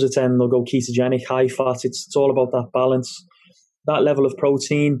 the opposite end, they'll go ketogenic, high fat. It's all about that balance. That level of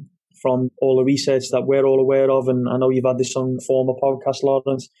protein, from all the research that we're all aware of, and I know you've had this on former podcast,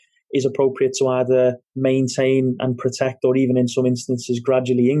 Lawrence, is appropriate to either maintain and protect, or even in some instances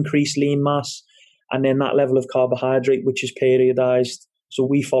gradually increase lean mass. And then that level of carbohydrate, which is periodized. So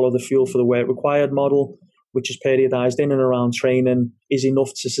we follow the fuel for the weight required model, which is periodized in and around training, is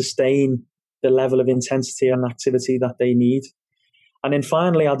enough to sustain the level of intensity and activity that they need. And then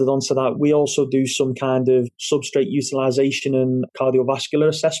finally, added onto that, we also do some kind of substrate utilization and cardiovascular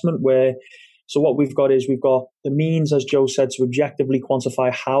assessment, where So what we've got the means, as Joe said, to objectively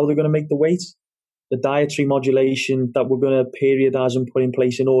quantify how they're going to make the weight, the dietary modulation that we're going to periodize and put in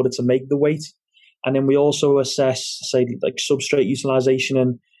place in order to make the weight. And then we also assess, say, like substrate utilization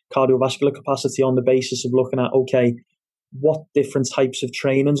and cardiovascular capacity on the basis of looking at, okay, what different types of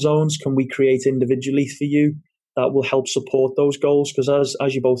training zones can we create individually for you that will help support those goals? Because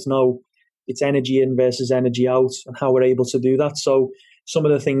as you both know, it's energy in versus energy out and how we're able to do that. So some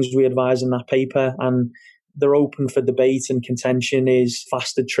of the things we advise in that paper, and they're open for debate and contention, is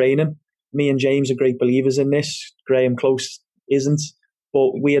fasted training. Me and James are great believers in this. Graham Close isn't.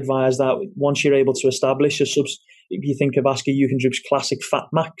 But we advise that once you're able to establish if you think of Asker Jukendrup's classic fat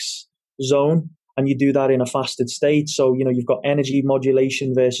max zone, and you do that in a fasted state. So, you've got energy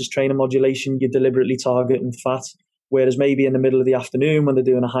modulation versus trainer modulation. You're deliberately targeting fat. Whereas maybe in the middle of the afternoon when they're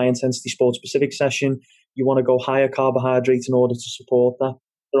doing a high intensity sport specific session, you want to go higher carbohydrates in order to support that.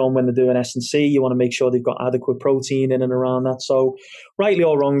 On when they're doing S&C, you want to make sure they've got adequate protein in and around that. So rightly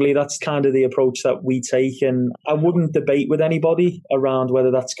or wrongly, that's kind of the approach that we take. And I wouldn't debate with anybody around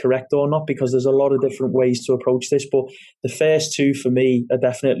whether that's correct or not, because there's a lot of different ways to approach this. But the first two for me are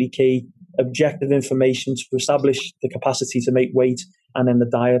definitely key. Objective information to establish the capacity to make weight, and then the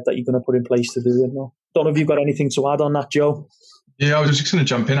diet that you're going to put in place to do it. Don't know if you've got anything to add on that, Joe. Yeah, I was just going to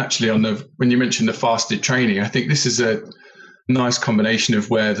jump in actually on when you mentioned the fasted training. I think this is a nice combination of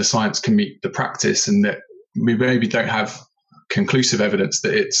where the science can meet the practice, and that we maybe don't have conclusive evidence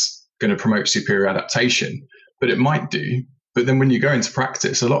that it's going to promote superior adaptation, but it might do. But then when you go into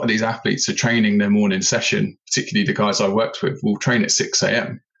practice, a lot of these athletes are training their morning session, particularly the guys I worked with, will train at 6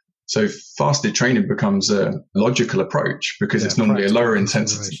 a.m. So fasted training becomes a logical approach because it's normally a lower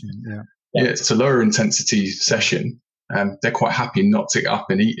intensity. Yeah, it's a lower intensity session. They're quite happy not to get up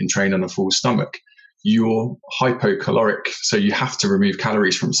and eat and train on a full stomach. You're hypocaloric, so you have to remove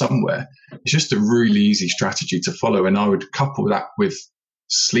calories from somewhere. It's just a really easy strategy to follow. And I would couple that with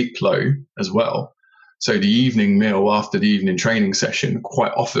sleep low as well. So the evening meal after the evening training session,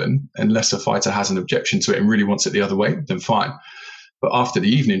 quite often, unless a fighter has an objection to it and really wants it the other way, then fine. But after the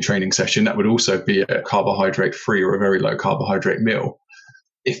evening training session, that would also be a carbohydrate free or a very low carbohydrate meal.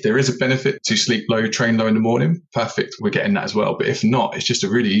 If there is a benefit to sleep low, train low in the morning, perfect, we're getting that as well. But if not, it's just a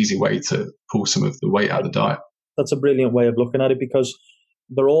really easy way to pull some of the weight out of the diet. That's a brilliant way of looking at it, because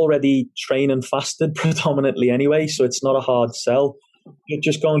they're already training fasted predominantly anyway, so it's not a hard sell.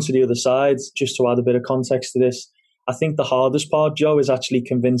 Just going to the other side, just to add a bit of context to this, I think the hardest part, Joe, is actually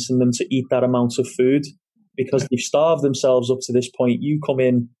convincing them to eat that amount of food, because they've starved themselves up to this point. You come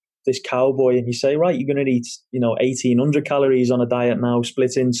in, this cowboy, and you say, right, you're going to eat 1,800 calories on a diet now,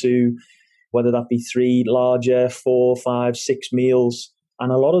 split into whether that be 3 larger, 4, 5, 6 meals.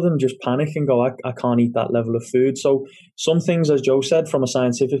 And a lot of them just panic and go, I can't eat that level of food. So some things, as Joe said, from a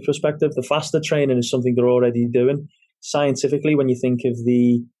scientific perspective, the fasted training is something they're already doing. Scientifically, when you think of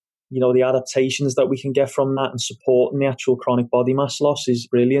the adaptations that we can get from that and supporting the actual chronic body mass loss is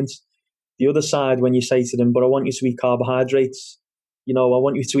brilliant. The other side, when you say to them, but I want you to eat carbohydrates, I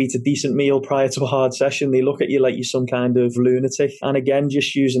want you to eat a decent meal prior to a hard session, they look at you like you're some kind of lunatic. And again,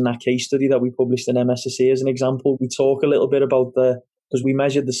 just using that case study that we published in MSSC as an example, we talk a little bit about because we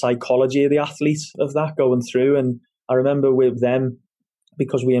measured the psychology of the athlete of that going through. And I remember with them,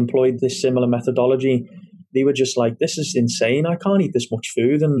 because we employed this similar methodology, they were just like, this is insane. I can't eat this much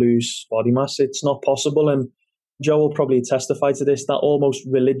food and lose body mass. It's not possible. And Joe will probably testify to this, that almost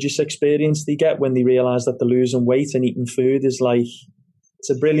religious experience they get when they realize that they're losing weight and eating food is like, it's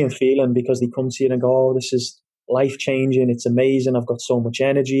a brilliant feeling, because they come to you and go, oh, this is life-changing. It's amazing. I've got so much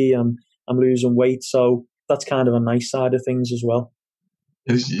energy. I'm losing weight. So that's kind of a nice side of things as well.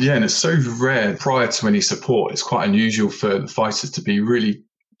 Yeah, and it's so rare prior to any support. It's quite unusual for the fighters to be really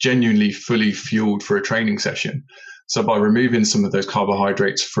genuinely fully fueled for a training session. So by removing some of those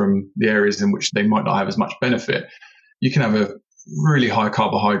carbohydrates from the areas in which they might not have as much benefit, you can have a really high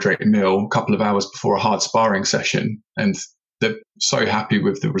carbohydrate meal a couple of hours before a hard sparring session. And they're so happy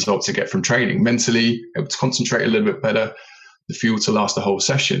with the results they get from training. Mentally, able to concentrate a little bit better, the fuel to last the whole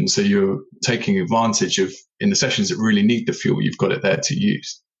session. So you're taking advantage of, in the sessions that really need the fuel, you've got it there to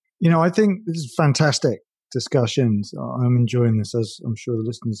use. I think this is fantastic discussions. I'm enjoying this, as I'm sure the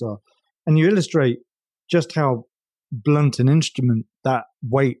listeners are. And you illustrate just how blunt an instrument that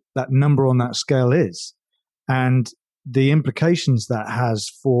weight, that number on that scale is, and the implications that has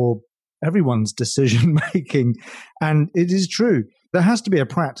for everyone's decision making. And it is true, there has to be a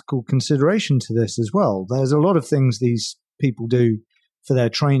practical consideration to this as well. There's a lot of things these people do for their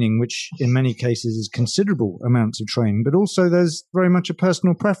training, which in many cases is considerable amounts of training, but also there's very much a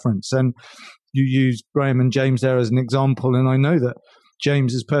personal preference. And you use Graham and James there as an example, and I know that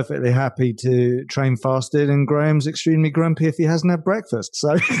James is perfectly happy to train fasted, and Graham's extremely grumpy if he hasn't had breakfast.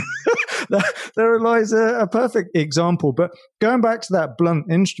 So there lies a perfect example. But going back to that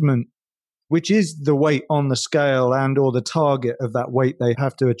blunt instrument, which is the weight on the scale and or the target of that weight they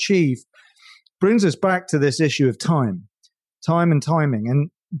have to achieve, brings us back to this issue of time and timing.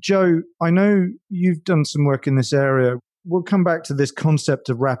 And Joe, I know you've done some work in this area. We'll come back to this concept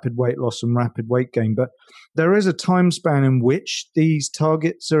of rapid weight loss and rapid weight gain, but there is a time span in which these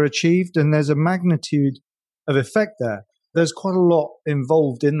targets are achieved, and there's a magnitude of effect there. There's quite a lot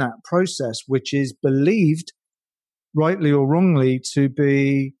involved in that process, which is believed, rightly or wrongly, to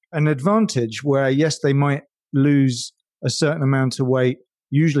be an advantage where, yes, they might lose a certain amount of weight,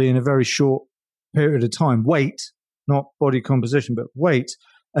 usually in a very short period of time, weight, not body composition, but weight,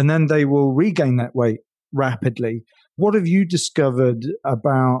 and then they will regain that weight rapidly. What have you discovered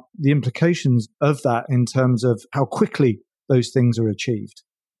about the implications of that in terms of how quickly those things are achieved?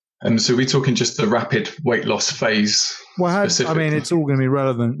 So we're talking just the rapid weight loss phase. Well, I mean, it's all going to be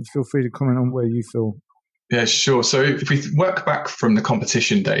relevant. Feel free to comment on where you feel. Yeah, sure. So if we work back from the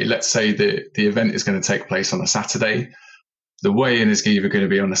competition day, let's say the event is going to take place on a Saturday. The weigh-in is either going to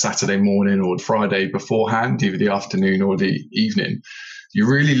be on a Saturday morning or Friday beforehand, either the afternoon or the evening.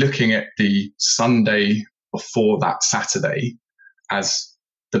 You're really looking at the Sunday before that Saturday as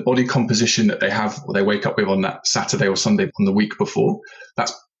the body composition that they have, or they wake up with on that Saturday or Sunday on the week before.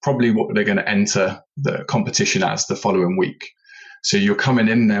 That's probably what they're going to enter the competition as the following week. So you're coming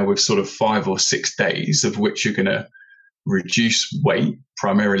in there with sort of 5 or 6 days of which you're going to reduce weight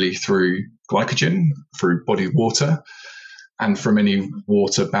primarily through glycogen, through body water, and from any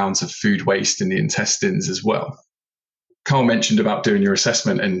water bound to food waste in the intestines as well. Carl mentioned about doing your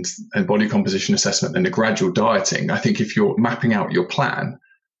assessment and body composition assessment and the gradual dieting. I think if you're mapping out your plan,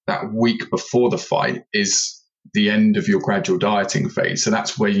 that week before the fight is the end of your gradual dieting phase. So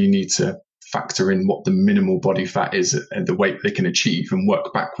that's where you need to factor in what the minimal body fat is and the weight they can achieve and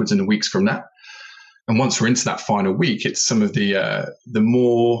work backwards in the weeks from that. And once we're into that final week, it's some of the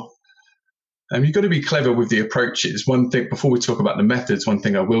more... you've got to be clever with the approaches. One thing, before we talk about the methods, one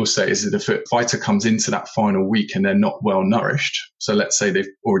thing I will say is that if a fighter comes into that final week and they're not well nourished, so let's say they've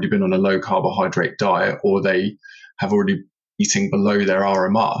already been on a low carbohydrate diet or they have already eating below their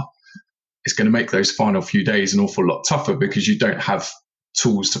RMR, it's going to make those final few days an awful lot tougher because you don't have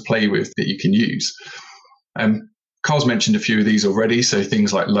tools to play with that you can use. Carl's mentioned a few of these already, so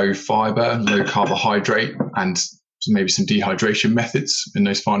things like low fiber, low carbohydrate, and maybe some dehydration methods in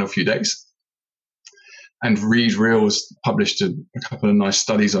those final few days. And Reed Reels published a couple of nice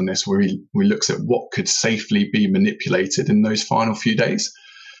studies on this where he looks at what could safely be manipulated in those final few days.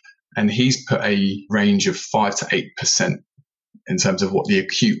 And he's put a range of 5 to 8% in terms of what the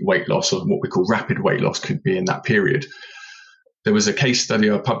acute weight loss or what we call rapid weight loss could be in that period. There was a case study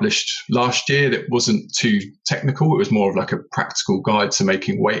I published last year that wasn't too technical. It was more of like a practical guide to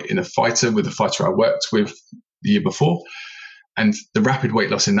making weight in a fighter with a fighter I worked with the year before. And the rapid weight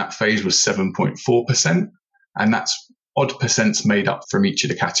loss in that phase was 7.4%. And that's odd percents made up from each of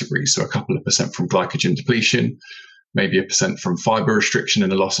the categories. So a couple of percent from glycogen depletion, maybe a percent from fiber restriction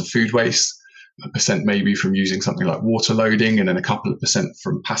and a loss of food waste, a percent maybe from using something like water loading, and then a couple of percent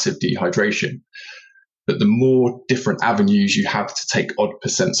from passive dehydration. But the more different avenues you have to take odd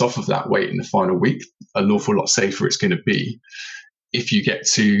percents off of that weight in the final week, an awful lot safer it's going to be. If you get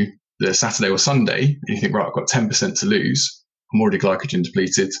to the Saturday or Sunday and you think, right, I've got 10% to lose, I'm already glycogen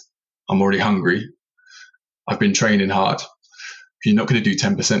depleted, I'm already hungry, I've been training hard. You're not going to do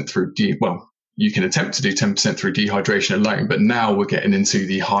 10% through you can attempt to do 10% through dehydration alone, but now we're getting into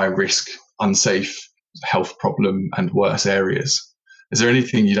the high risk, unsafe health problem and worse areas. Is there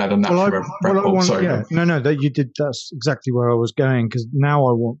anything you'd add on that? You did. That's exactly where I was going, because now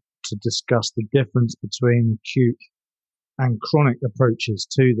I want to discuss the difference between acute and chronic approaches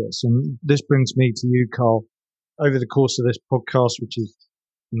to this. And this brings me to you, Carl. Over the course of this podcast, which is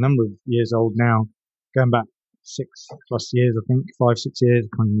a number of years old now, going back 6+ years, I think, 5-6 years,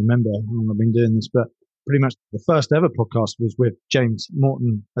 I can't even remember how long I've been doing this, but pretty much the first ever podcast was with James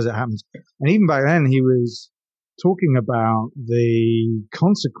Morton, as it happens. And even back then, he was talking about the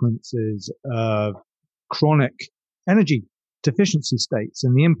consequences of chronic energy deficiency states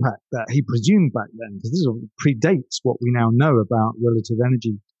and the impact that he presumed back then, because this predates what we now know about relative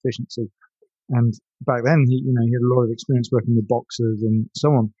energy deficiency. And back then, he had a lot of experience working with boxers and so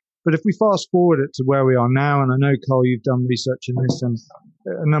on. But if we fast forward it to where we are now, and I know, Carl, you've done research in this, and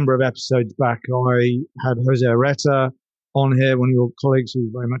a number of episodes back, I had Jose Areta on here, one of your colleagues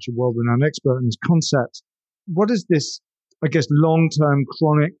who's very much a world-renowned expert in this concept. What is this, I guess, long-term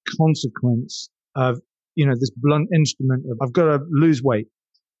chronic consequence of this blunt instrument of I've got to lose weight,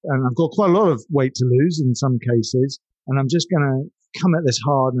 and I've got quite a lot of weight to lose in some cases, and I'm just going to come at this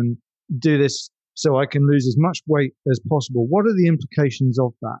hard and do this so I can lose as much weight as possible. What are the implications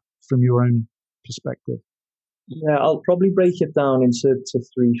of that from your own perspective? Yeah, I'll probably break it down into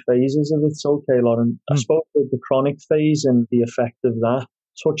three phases if it's okay, Lauren. I spoke about the chronic phase and the effect of that,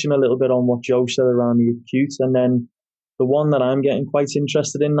 touching a little bit on what Joe said around the acute, and then the one that I'm getting quite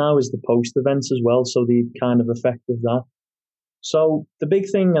interested in now is the post events as well, so the kind of effect of that. So the big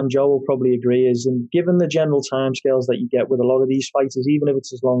thing, and Joe will probably agree, is given the general timescales that you get with a lot of these fighters, even if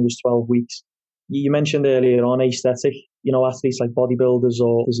it's as long as 12 weeks, you mentioned earlier on aesthetic, athletes like bodybuilders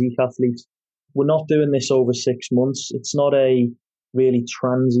or physique athletes, we're not doing this over 6 months. It's not a really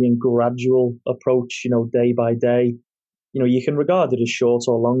transient, gradual approach, day by day. You can regard it as short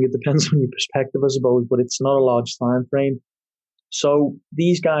or long. It depends on your perspective, I suppose, but it's not a large time frame. So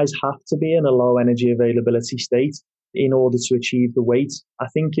these guys have to be in a low energy availability state in order to achieve the weight. I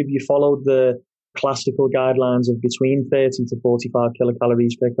think if you followed the classical guidelines of between 30 to 45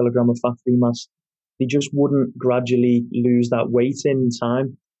 kilocalories per kilogram of fat-free mass, they just wouldn't gradually lose that weight in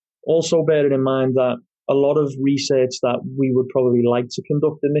time. Also bearing in mind that a lot of research that we would probably like to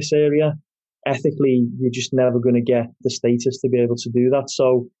conduct in this area, ethically, you're just never going to get the status to be able to do that.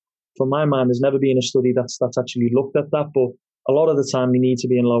 So from my mind, there's never been a study that's actually looked at that, but a lot of the time you need to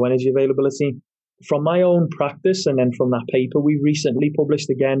be in low energy availability. From my own practice, and then from that paper we recently published,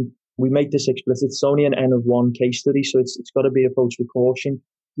 again, we make this explicit. It's only an N of 1 case study, so it's got to be approached with caution.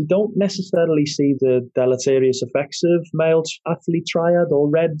 You don't necessarily see the deleterious effects of male athlete triad or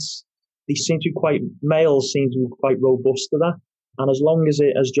RED-S. Males seem to be quite robust to that. And as long as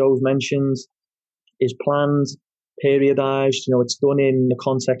it, as Joe's mentioned, is planned, periodized, it's done in the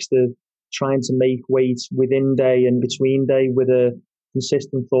context of trying to make weight within day and between day with a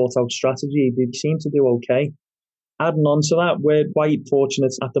consistent thought out strategy, they seem to do okay. Adding on to that, we're quite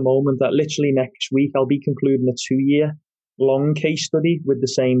fortunate at the moment that literally next week I'll be concluding a 2-year long case study with the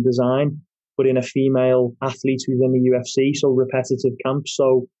same design, but in a female athlete who's in the UFC, so repetitive camp.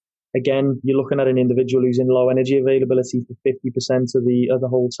 So again, you're looking at an individual who's in low energy availability for 50% of the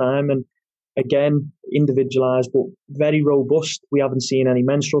whole time. And again, individualized, but very robust. We haven't seen any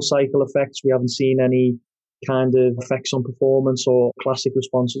menstrual cycle effects. We haven't seen any kind of effects on performance or classic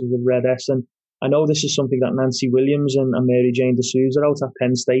responses with RED-S. And I know this is something that Nancy Williams and Mary Jane D'Souza out at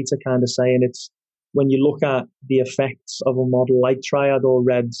Penn State are kind of saying. It's when you look at the effects of a model like Triad or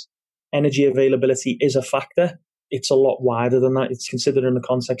RED-S, energy availability is a factor. It's a lot wider than that. It's considered in the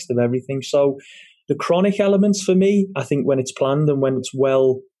context of everything. So the chronic elements for me, I think when it's planned and when it's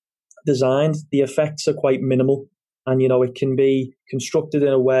well designed, the effects are quite minimal. And, it can be constructed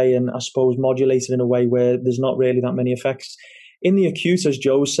in a way and I suppose modulated in a way where there's not really that many effects. In the acute, as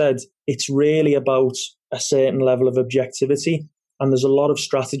Joe said, it's really about a certain level of objectivity. And there's a lot of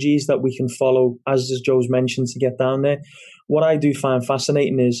strategies that we can follow, as Joe's mentioned, to get down there. What I do find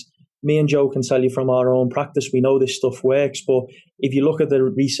fascinating is me and Joe can tell you from our own practice, we know this stuff works. But if you look at the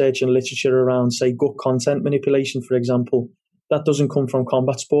research and literature around, say, gut content manipulation, for example, that doesn't come from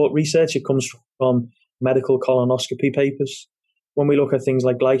combat sport research. It comes from medical colonoscopy papers. When we look at things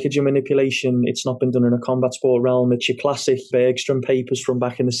like glycogen manipulation, it's not been done in a combat sport realm. It's your classic Bergstrom papers from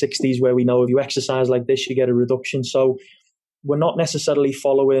back in the 60s where we know if you exercise like this, you get a reduction. So we're not necessarily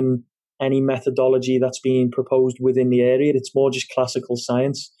following any methodology that's being proposed within the area. It's more just classical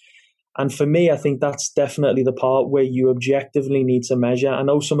science. And for me, I think that's definitely the part where you objectively need to measure. I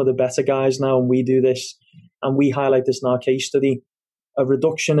know some of the better guys now, and we do this, and we highlight this in our case study. A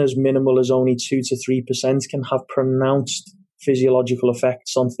reduction as minimal as only 2 to 3% can have pronounced physiological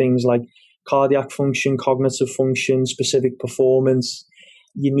effects on things like cardiac function, cognitive function, specific performance.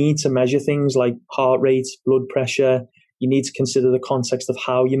 You need to measure things like heart rate, blood pressure. You need to consider the context of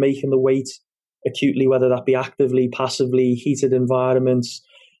how you're making the weight acutely, whether that be actively, passively, heated environments.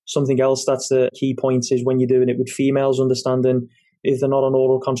 Something else that's the key point is when you're doing it with females, understanding if they're not on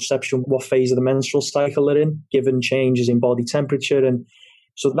oral contraception, what phase of the menstrual cycle they're in, given changes in body temperature. And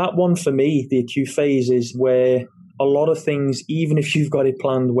so that one for me, the acute phase, is where a lot of things, even if you've got it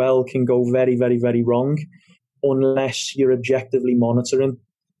planned well, can go very, very, very wrong unless you're objectively monitoring.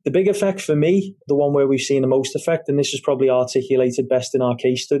 The big effect for me, the one where we've seen the most effect, and this is probably articulated best in our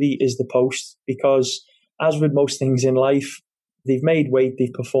case study, is the post. Because as with most things in life, they've made weight,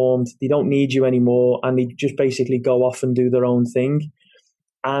 they've performed, they don't need you anymore, and they just basically go off and do their own thing.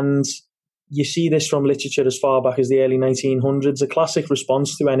 And you see this from literature as far back as the early 1900s. A classic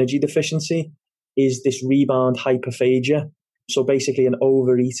response to energy deficiency is this rebound hyperphagia. So basically an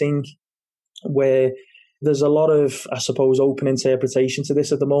overeating, where There's a lot of, I suppose, open interpretation to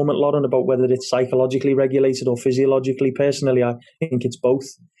this at the moment, Lauren, about whether it's psychologically regulated or physiologically. Personally, I think it's both,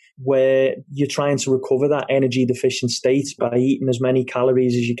 where you're trying to recover that energy deficient state by eating as many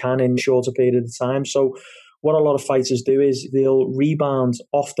calories as you can in a shorter period of time. So what a lot of fighters do is they'll rebound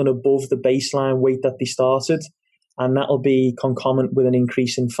often above the baseline weight that they started, and that'll be concomitant with an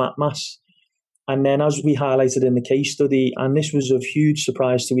increase in fat mass. And then, as we highlighted in the case study, and this was of huge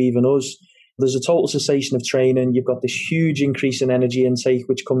surprise to even us, there's a total cessation of training. You've got this huge increase in energy intake,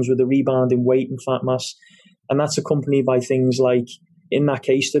 which comes with a rebound in weight and fat mass. And that's accompanied by things like, in that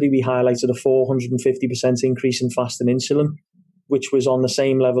case study, we highlighted a 450% increase in fasting insulin, which was on the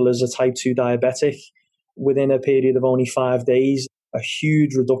same level as a type 2 diabetic. Within a period of only 5 days, a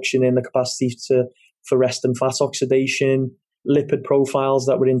huge reduction in the capacity for rest and fat oxidation, lipid profiles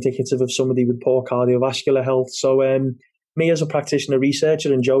that were indicative of somebody with poor cardiovascular health. So me as a practitioner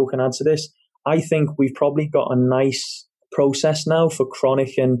researcher, and Joe can add to this, I think we've probably got a nice process now for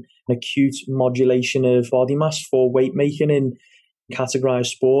chronic and acute modulation of body mass for weight making in categorized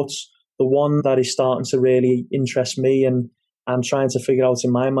sports. The one that is starting to really interest me, and I'm trying to figure out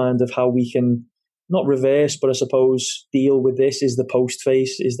in my mind of how we can not reverse, but I suppose deal with this, is the post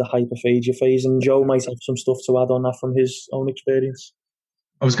phase, is the hyperphagia phase. And Joe might have some stuff to add on that from his own experience.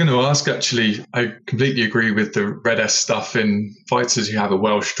 I was going to ask, actually, I completely agree with the Red-S stuff in fighters who have a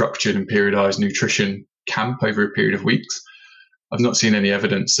well-structured and periodized nutrition camp over a period of weeks. I've not seen any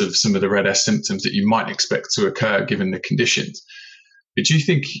evidence of some of the Red-S symptoms that you might expect to occur given the conditions. But do you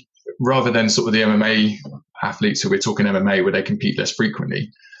think, rather than sort of the MMA athletes, who we're talking MMA where they compete less frequently,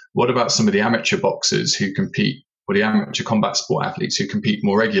 what about some of the amateur boxers who compete, or the amateur combat sport athletes who compete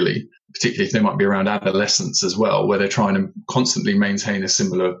more regularly, particularly if they might be around adolescence as well, where they're trying to constantly maintain a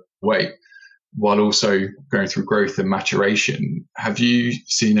similar weight while also going through growth and maturation? Have you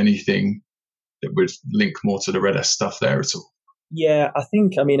seen anything that would link more to the Red-S stuff there at all? Yeah, I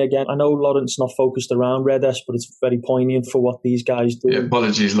think, again, I know Lawrence not focused around Red-S, but it's very poignant for what these guys do. Yeah,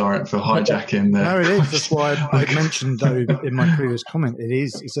 apologies, Laurent, for hijacking. No, it is. That's why I mentioned, though, in my previous comment,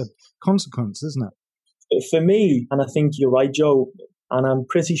 it's a consequence, isn't it? For me, and I think you're right, Joe, and I'm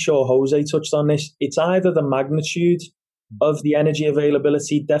pretty sure Jose touched on this, it's either the magnitude of the energy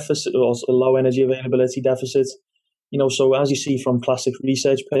availability deficit or the low energy availability deficit. So as you see from classic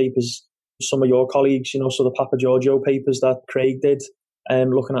research papers, some of your colleagues, so the Papa Giorgio papers that Craig did,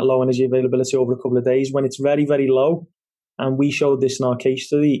 looking at low energy availability over a couple of days, when it's very, very low, and we showed this in our case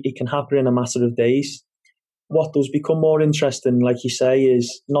study, it can happen in a matter of days. What does become more interesting, like you say,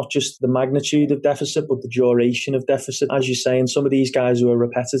 is not just the magnitude of deficit, but the duration of deficit. As you say, and some of these guys who are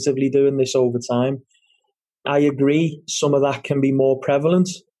repetitively doing this over time, I agree some of that can be more prevalent,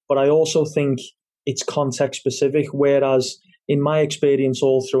 but I also think it's context specific, whereas in my experience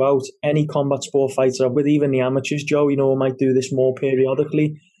all throughout, any combat sport fighter, with even the amateurs, Joe, might do this more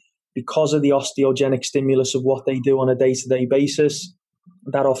periodically because of the osteogenic stimulus of what they do on a day-to-day basis.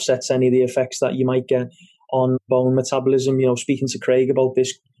 That offsets any of the effects that you might get on bone metabolism. Speaking to Craig about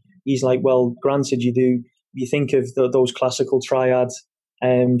this, he's like, well, granted, you think of those classical triad,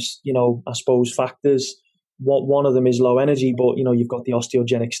 I suppose factors. One of them is low energy, but you've got the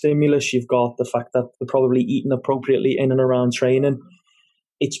osteogenic stimulus, you've got the fact that they're probably eating appropriately in and around training.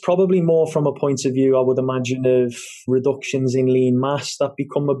 It's probably more from a point of view, I would imagine, of reductions in lean mass that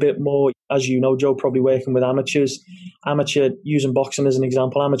become a bit more, as you know, Joe, probably working with amateurs. Using boxing as an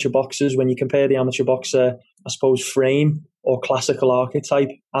example, amateur boxers, when you compare the amateur boxer, I suppose, frame or classical archetype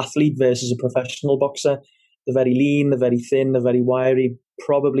athlete versus a professional boxer, they're very lean, they're very thin, they're very wiry,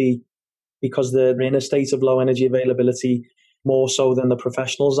 probably because they're in a state of low energy availability more so than the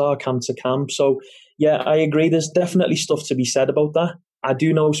professionals are camp to camp. So, yeah, I agree. There's definitely stuff to be said about that. I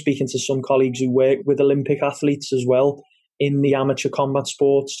do know, speaking to some colleagues who work with Olympic athletes as well in the amateur combat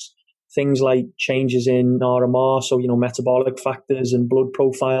sports, things like changes in RMR, so, metabolic factors and blood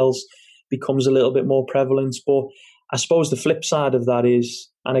profiles becomes a little bit more prevalent. But I suppose the flip side of that is,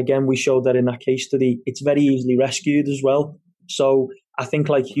 and again, we showed that in that case study, it's very easily rescued as well. So I think,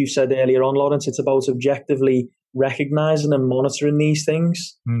 like you said earlier on, Lawrence, it's about objectively recognizing and monitoring these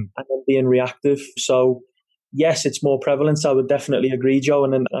things and then being reactive. So yes, it's more prevalent. I would definitely agree, Joe,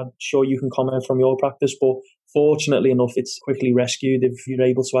 and I'm sure you can comment from your practice, but fortunately enough, it's quickly rescued if you're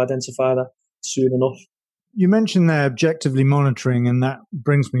able to identify that soon enough. You mentioned there objectively monitoring, and that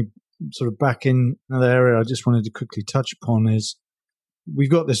brings me sort of back in another area I just wanted to quickly touch upon is we've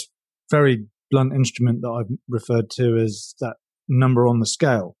got this very blunt instrument that I've referred to as that number on the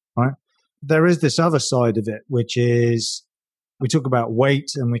scale, right? There is this other side of it, which is we talk about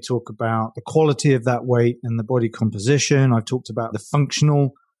weight and we talk about the quality of that weight and the body composition. I've talked about the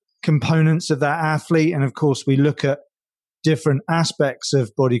functional components of that athlete. And of course, we look at different aspects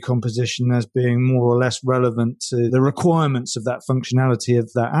of body composition as being more or less relevant to the requirements of that functionality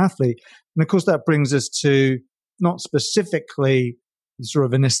of that athlete. And of course, that brings us to not specifically sort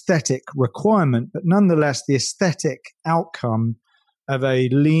of an aesthetic requirement, but nonetheless the aesthetic outcome of a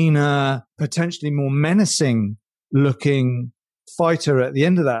leaner, potentially more menacing looking fighter at the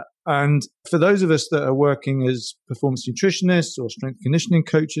end of that. And for those of us that are working as performance nutritionists or strength conditioning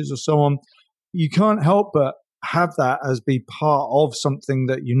coaches or so on, you can't help but have that as be part of something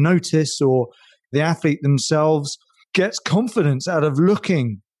that you notice, or the athlete themselves gets confidence out of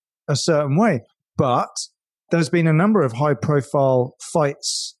looking a certain way. But there's been a number of high profile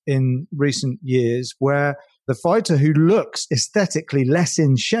fights in recent years where the fighter who looks aesthetically less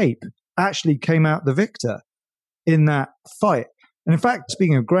in shape actually came out the victor in that fight. And in fact,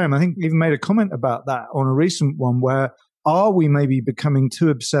 speaking of Graham, I think you even made a comment about that on a recent one, where are we maybe becoming too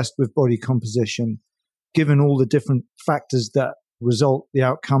obsessed with body composition, given all the different factors that result the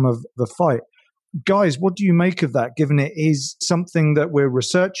outcome of the fight? Guys, what do you make of that, given it is something that we're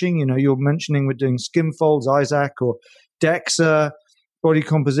researching? You know, you're mentioning we're doing skin folds, Isaac, or DEXA. Body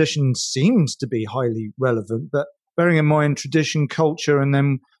composition seems to be highly relevant, but bearing in mind tradition, culture, and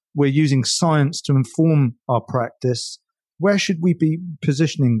then we're using science to inform our practice, where should we be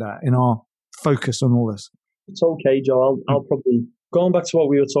positioning that in our focus on all this? It's okay, Joe. I'll probably, going back to what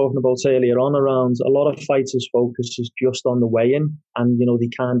we were talking about earlier on around a lot of fighters' focus is just on the weigh-in, and, you know, they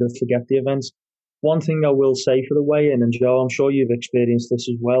kind of forget the events. One thing I will say for the weigh-in, and Joe, I'm sure you've experienced this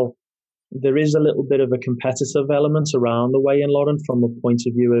as well, there is a little bit of a competitive element around the weigh-in, Lauren, from a point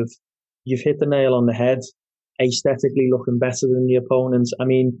of view of you've hit the nail on the head, aesthetically looking better than the opponent. I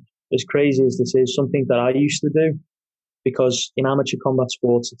mean, as crazy as this is, something that I used to do, because in amateur combat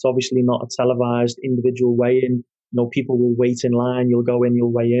sports, it's obviously not a televised individual weigh-in. You know, people will wait in line, you'll go in,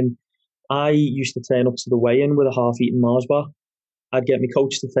 you'll weigh in. I used to turn up to the weigh-in with a half-eaten Mars bar. I'd get my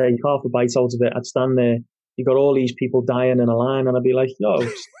coach to take half a bite out of it. I'd stand there. You got all these people dying in a line, and I'd be like, yo,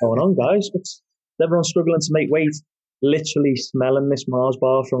 what's going on, guys? Everyone's struggling to make weight, literally smelling this Mars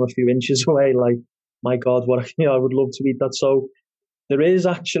bar from a few inches away. Like, my God, I would love to eat that. So there is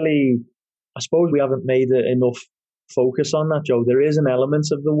actually, I suppose we haven't made enough focus on that, Joe. There is an element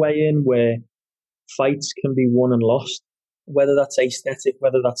of the weigh-in where fights can be won and lost, whether that's aesthetic,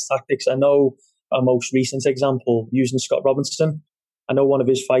 whether that's tactics. I know a most recent example, using Scott Robinson. I know one of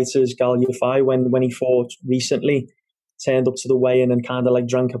his fighters, Gal Yafai, when he fought recently, turned up to the weigh-in and kind of like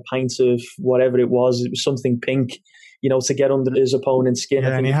drank a pint of whatever it was. It was something pink, you know, to get under his opponent's skin.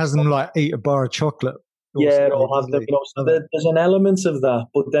 Yeah, and he hasn't like eat a bar of chocolate. Yeah, or have them, you know, so there's an element of that.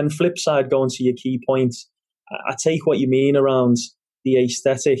 But then flip side, going to your key point, I take what you mean around the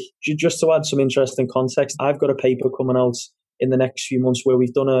aesthetic. Just to add some interesting context, I've got a paper coming out in the next few months where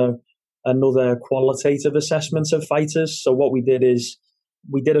we've done another qualitative assessment of fighters. So what we did is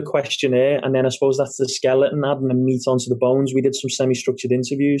we did a questionnaire, and then I suppose that's the skeleton, adding the meat onto the bones. We did some semi-structured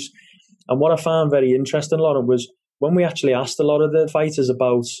interviews. And what I found very interesting, Lauren, was when we actually asked a lot of the fighters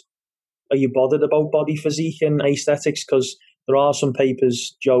about, are you bothered about body physique and aesthetics? Because there are some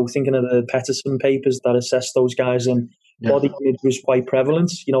papers, Joe, thinking of the Peterson papers that assess those guys, and body image was quite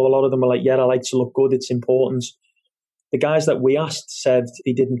prevalent. You know, a lot of them are like, yeah, I like to look good, it's important. The guys that we asked said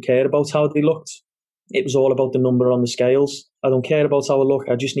they didn't care about how they looked. It was all about the number on the scales. I don't care about how I look.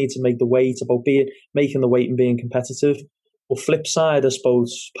 I just need to make the weight, about making the weight and being competitive. But flip side, I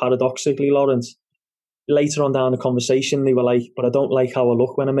suppose, paradoxically, Lawrence, later on down the conversation, they were like, but I don't like how I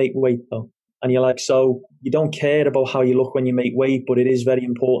look when I make weight, though. And you're like, so you don't care about how you look when you make weight, but it is very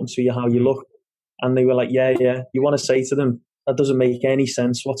important to you how you look. And they were like, yeah. You want to say to them, that doesn't make any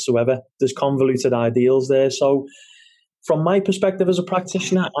sense whatsoever. There's convoluted ideals there. So from my perspective as a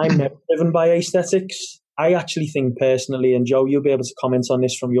practitioner, I'm never driven by aesthetics. I actually think personally, and Joe, you'll be able to comment on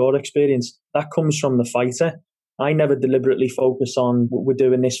this from your experience, that comes from the fighter. I never deliberately focus on, we're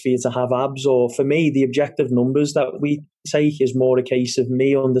doing this for you to have abs, or for me, the objective numbers that we take is more a case of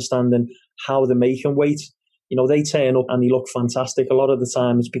me understanding how they're making weight. You know, they turn up and they look fantastic. A lot of the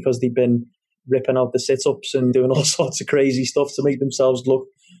time it's because they've been ripping out the sit-ups and doing all sorts of crazy stuff to make themselves look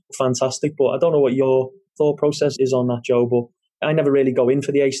fantastic. But I don't know what your thought process is on that, Joe, but I never really go in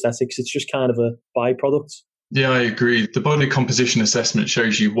for the aesthetics. It's just kind of a byproduct. Yeah, I agree. The body composition assessment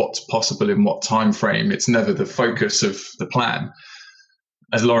shows you what's possible in what time frame. It's never the focus of the plan.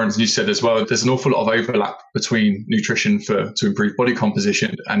 As Lawrence, you said as well, there's an awful lot of overlap between nutrition to improve body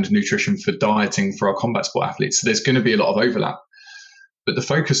composition and nutrition for dieting for our combat sport athletes. So there's going to be a lot of overlap. But the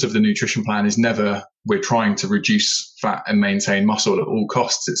focus of the nutrition plan is never, we're trying to reduce fat and maintain muscle at all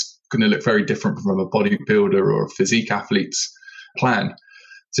costs. It's going to look very different from a bodybuilder or a physique athlete's plan.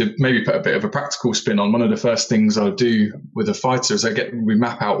 to maybe put a bit of a practical spin on, one of the first things I'll do with a fighter is we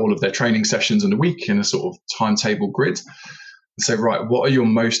map out all of their training sessions in the week in a sort of timetable grid. And say, right, what are your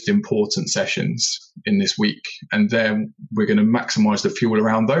most important sessions in this week? And then we're going to maximize the fuel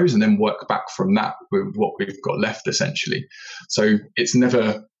around those and then work back from that with what we've got left, essentially. So it's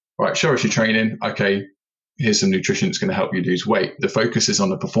never, right, show us your training. Okay, here's some nutrition that's going to help you lose weight. The focus is on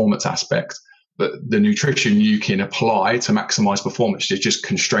the performance aspect, but the nutrition you can apply to maximize performance is just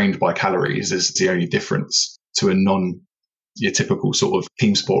constrained by calories is the only difference to your typical sort of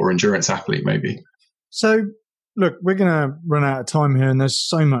team sport or endurance athlete, maybe. So, look, we're going to run out of time here, and there's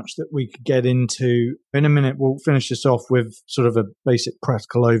so much that we could get into. In a minute, we'll finish this off with sort of a basic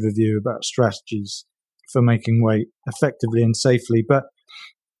practical overview about strategies for making weight effectively and safely. But,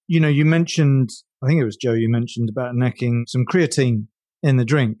 you mentioned, I think it was Joe, you mentioned about necking some creatine in the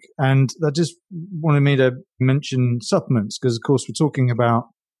drink. And that just wanted me to mention supplements because, of course, we're talking about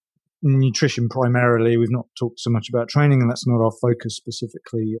nutrition primarily. We've not talked so much about training, and that's not our focus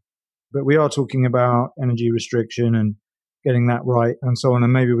specifically. But we are talking about energy restriction and getting that right and so on.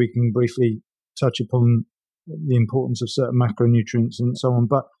 And maybe we can briefly touch upon the importance of certain macronutrients and so on.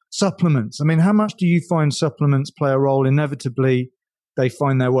 But supplements, I mean, how much do you find supplements play a role? Inevitably, they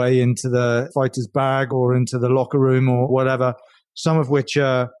find their way into the fighter's bag or into the locker room or whatever, some of which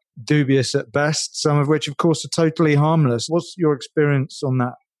are dubious at best, some of which, of course, are totally harmless. What's your experience on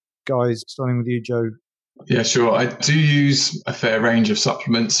that, guys? Starting with you, Joe. Yeah, sure. I do use a fair range of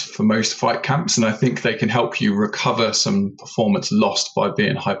supplements for most fight camps, and I think they can help you recover some performance lost by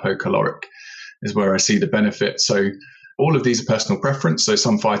being hypocaloric, is where I see the benefit. So all of these are personal preference. So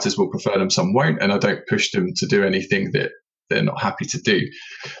some fighters will prefer them, some won't, and I don't push them to do anything that they're not happy to do.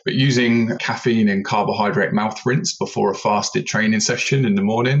 But using caffeine and carbohydrate mouth rinse before a fasted training session in the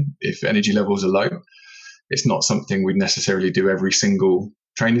morning, if energy levels are low, it's not something we'd necessarily do every single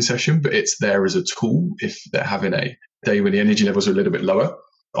training session, but it's there as a tool if they're having a day when the energy levels are a little bit lower.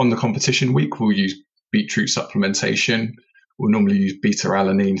 On the competition week, we'll use beetroot supplementation. We'll normally use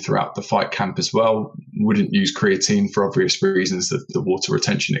beta-alanine throughout the fight camp as well. Wouldn't use creatine for obvious reasons, the water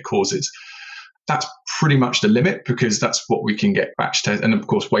retention it causes. That's pretty much the limit because that's what we can get batch tested. And of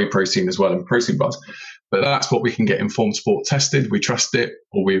course, whey protein as well and protein bars. But that's what we can get Informed Sport tested. We trust it,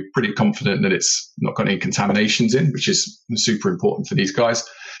 or we're pretty confident that it's not got any contaminations in, which is super important for these guys.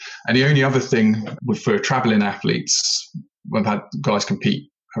 And the only other thing for traveling athletes, when I've had guys compete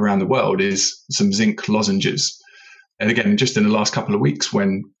around the world, is some zinc lozenges. And again, just in the last couple of weeks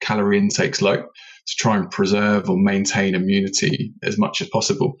when calorie intake's low, to try and preserve or maintain immunity as much as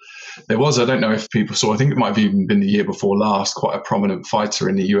possible. There was, I don't know if people saw, I think it might have even been the year before last, quite a prominent fighter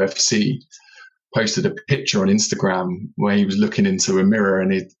in the UFC posted a picture on Instagram where he was looking into a mirror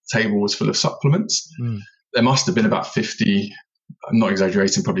and his table was full of supplements. There must have been about 50, I'm not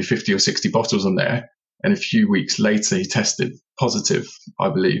exaggerating, probably 50 or 60 bottles on there. And a few weeks later, he tested positive, I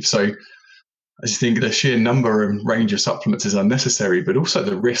believe. So I just think the sheer number and range of supplements is unnecessary, but also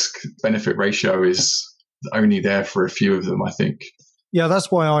the risk-benefit ratio is only there for a few of them, I think. Yeah, that's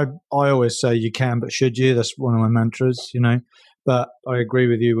why I always say you can, but should you? That's one of my mantras, But I agree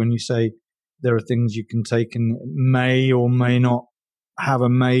with you when you say there are things you can take and may or may not have a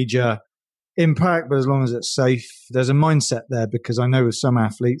major impact, but as long as it's safe, there's a mindset there because I know with some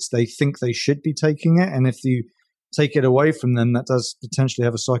athletes, they think they should be taking it. And if you take it away from them, that does potentially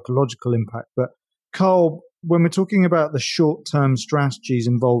have a psychological impact. But Carl, when we're talking about the short-term strategies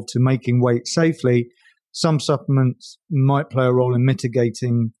involved to making weight safely, some supplements might play a role in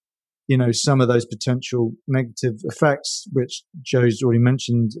mitigating, some of those potential negative effects, which Joe's already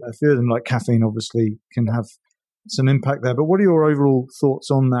mentioned. A few of them, like caffeine, obviously can have some impact there. But what are your overall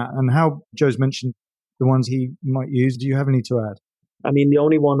thoughts on that? And how Joe's mentioned the ones he might use. Do you have any to add? I mean, the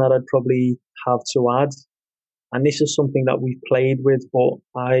only one that I'd probably have to add, and this is something that we've played with,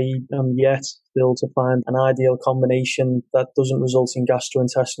 but I am yet still to find an ideal combination that doesn't result in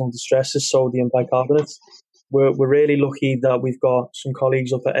gastrointestinal distress, is sodium bicarbonate. We're really lucky that we've got some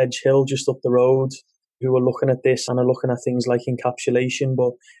colleagues up at Edge Hill, just up the road, who are looking at this and are looking at things like encapsulation.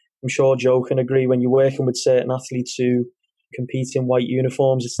 But I'm sure Joe can agree, when you're working with certain athletes who compete in white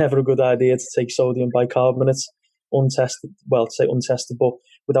uniforms, it's never a good idea to take sodium bicarbonate untested, but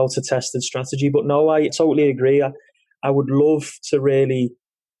without a tested strategy. But no, I totally agree. I would love to really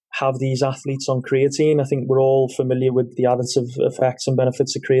have these athletes on creatine. I think we're all familiar with the additive effects and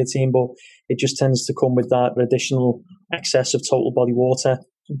benefits of creatine, but it just tends to come with that additional excess of total body water.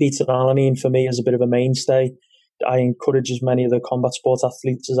 Beta-alanine for me is a bit of a mainstay. I encourage as many of the combat sport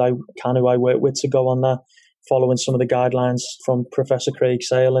athletes as I can who I work with to go on that, following some of the guidelines from Professor Craig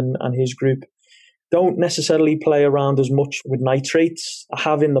Sale and his group. don't necessarily play around as much with nitrates. I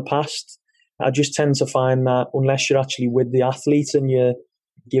have in the past. I just tend to find that unless you're actually with the athlete and you're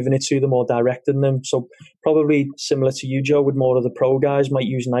giving it to them or directing them. So probably similar to you, Joe, with more of the pro guys might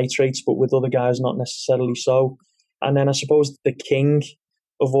use nitrates, but with other guys not necessarily so. And then I suppose the king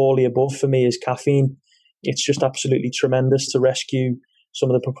of all the above for me is caffeine. It's just absolutely tremendous to rescue some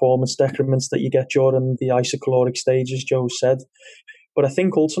of the performance decrements that you get during the isocaloric stage, as Joe said. But I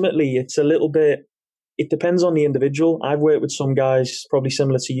think ultimately it's a little bit, it depends on the individual. I've worked with some guys, probably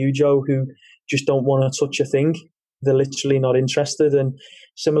similar to you, Joe, who just don't want to touch a thing. They're literally not interested. And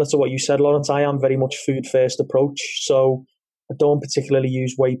similar to what you said, Lawrence, I am very much food first approach. So I don't particularly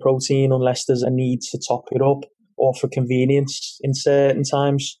use whey protein unless there's a need to top it up or for convenience in certain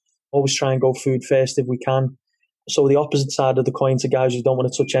times. Always try and go food first if we can. So the opposite side of the coin to guys who don't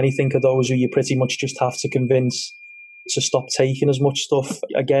want to touch anything are those who you pretty much just have to convince to stop taking as much stuff.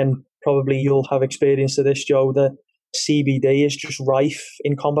 Again, probably you'll have experience of this, Joe. The CBD is just rife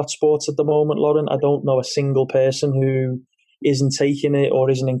in combat sports at the moment, Lauren. I don't know a single person who isn't taking it or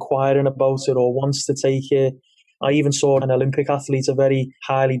isn't inquiring about it or wants to take it. I even saw an Olympic athlete, a very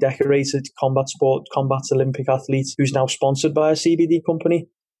highly decorated combat Olympic athlete, who's now sponsored by a CBD company,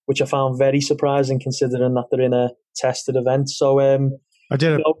 which I found very surprising considering that they're in a tested event. So I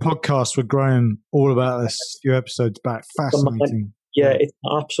did a podcast with Graham all about this a few episodes back. Fascinating. It's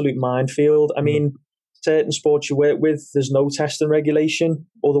an absolute minefield. I mean, certain sports you work with, there's no testing regulation.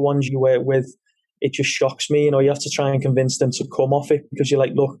 Other ones you work with, it just shocks me. You have to try and convince them to come off it because you're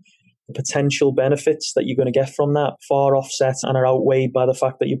like, look, the potential benefits that you're going to get from that far offset and are outweighed by the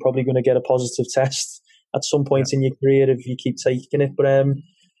fact that you're probably going to get a positive test at some point in your career if you keep taking it. But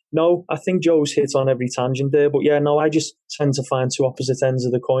no, I think Joe's hit on every tangent there. But I just tend to find two opposite ends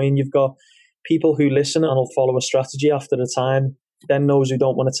of the coin. You've got people who listen and will follow a strategy after a time, then those who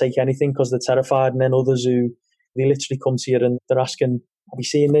don't want to take anything because they're terrified, and then others who they literally come to you and they're asking, have you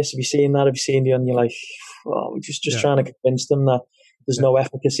seen this? Have you seen that? Have you seen the? And you're like, we're just trying to convince them that there's no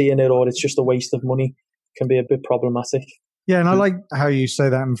efficacy in it or it's just a waste of money. It can be a bit problematic. Yeah, and I like how you say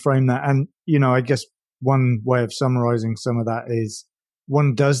that and frame that. And, I guess one way of summarizing some of that is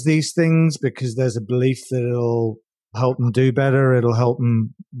one does these things because there's a belief that it'll help them do better, it'll help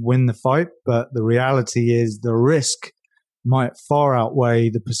them win the fight. But the reality is the risk might far outweigh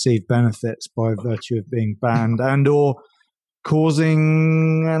the perceived benefits by virtue of being banned and or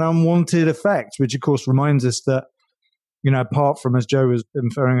causing an unwanted effect, which of course reminds us that, apart from, as Joe was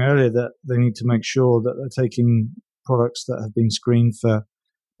inferring earlier, that they need to make sure that they're taking products that have been screened for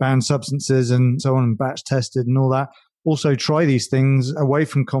banned substances and so on and batch tested and all that. Also try these things away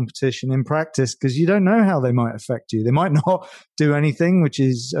from competition in practice because you don't know how they might affect you. They might not do anything, which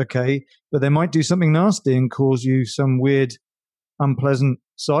is okay, but they might do something nasty and cause you some weird, unpleasant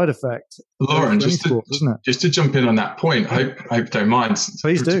side effect. Lauren, just to jump in on that point, I hope you don't mind.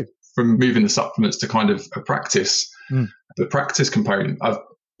 Please do. From moving the supplements to kind of a practice, the practice component, I've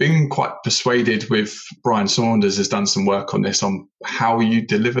been quite persuaded with Brian Saunders has done some work on this, on how you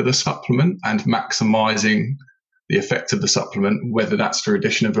deliver the supplement and maximizing the effect of the supplement, whether that's through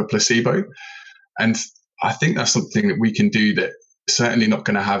addition of a placebo. And I think that's something that we can do that certainly not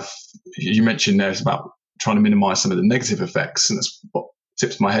going to have, you mentioned there is about trying to minimize some of the negative effects. And that's what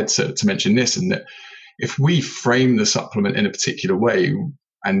tips my head to mention this, and that if we frame the supplement in a particular way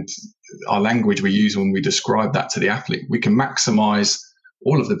and our language we use when we describe that to the athlete, we can maximize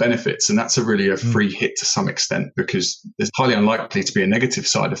all of the benefits. And that's really a free hit to some extent because there's highly unlikely to be a negative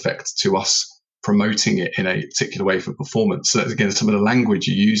side effect to us promoting it in a particular way for performance. So again, some of the language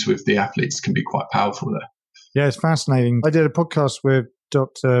you use with the athletes can be quite powerful there. Yeah, it's fascinating. I did a podcast with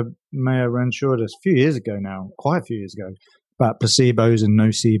Dr. Maya Ranchurdas a few years ago now, quite a few years ago, about placebos and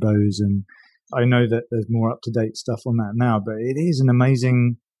nocebos. And I know that there's more up-to-date stuff on that now, but it is an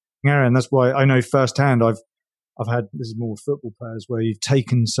amazing area. And that's why I know firsthand I've had, this is more football players, where you've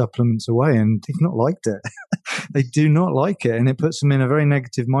taken supplements away and they've not liked it. They do not like it. And it puts them in a very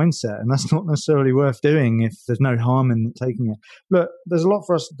negative mindset. And that's not necessarily worth doing if there's no harm in taking it. Look, there's a lot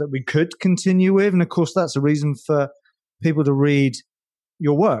for us that we could continue with. And of course, that's a reason for people to read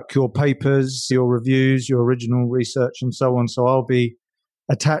your work, your papers, your reviews, your original research, and so on. So I'll be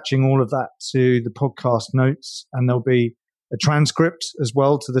attaching all of that to the podcast notes, and there'll be a transcript as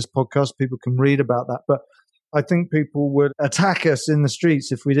well to this podcast. People can read about that. But I think people would attack us in the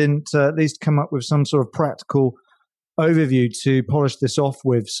streets if we didn't at least come up with some sort of practical overview to polish this off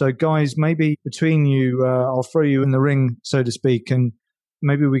with. So guys, maybe between you, I'll throw you in the ring, so to speak, and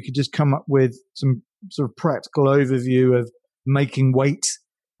maybe we could just come up with some sort of practical overview of making weight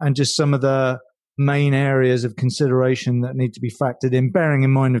and just some of the main areas of consideration that need to be factored in, bearing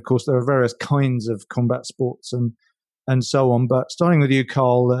in mind, of course, there are various kinds of combat sports and so on. But starting with you,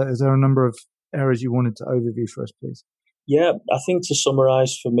 Carl, is there a number of areas you wanted to overview for us, please? Yeah, I think to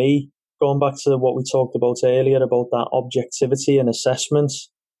summarise for me, going back to what we talked about earlier about that objectivity and assessment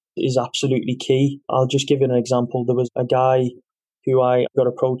is absolutely key. I'll just give you an example. There was a guy who I got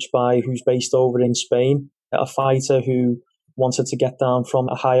approached by who's based over in Spain, a fighter who wanted to get down from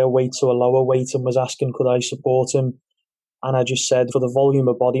a higher weight to a lower weight and was asking could I support him. And I just said for the volume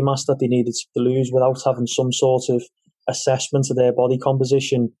of body mass that they needed to lose without having some sort of assessment of their body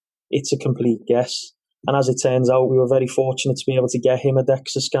composition, it's a complete guess. And as it turns out, we were very fortunate to be able to get him a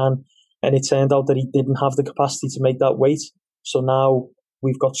DEXA scan. And it turned out that he didn't have the capacity to make that weight. So now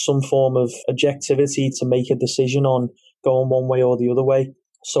we've got some form of objectivity to make a decision on going one way or the other way.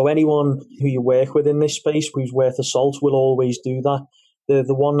 So anyone who you work with in this space who's worth a salt will always do that.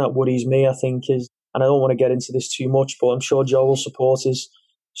 The one that worries me, I think, is, and I don't want to get into this too much, but I'm sure Joe will support, is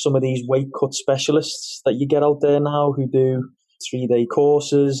some of these weight cut specialists that you get out there now who do 3-day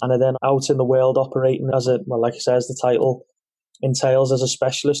courses and are then out in the world operating as like I say, as the title entails, as a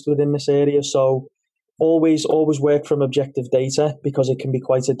specialist within this area. So always work from objective data because it can be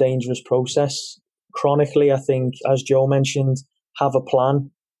quite a dangerous process. Chronically, I think, as Joe mentioned, have a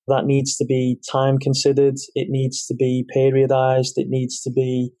plan that needs to be time considered. It needs to be periodized. It needs to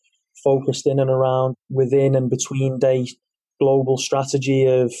be focused in and around within and between day global strategy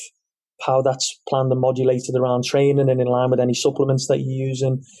of how that's planned and modulated around training and in line with any supplements that you're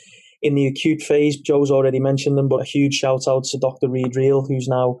using. In the acute phase, Joe's already mentioned them, but a huge shout out to Dr. Reid Reel, who's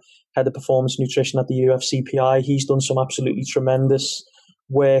now head of performance nutrition at the UFCPI. He's done some absolutely tremendous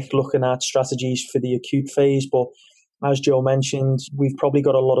work looking at strategies for the acute phase. But as Joe mentioned, we've probably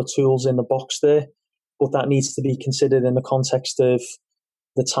got a lot of tools in the box there, but that needs to be considered in the context of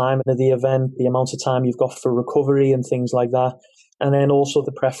the time of the event, the amount of time you've got for recovery and things like that. And then also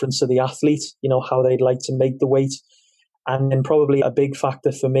the preference of the athlete, how they'd like to make the weight. And then probably a big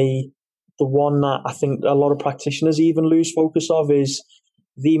factor for me, the one that I think a lot of practitioners even lose focus of, is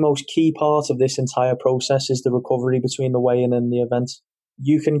the most key part of this entire process is the recovery between the weigh-in and the event.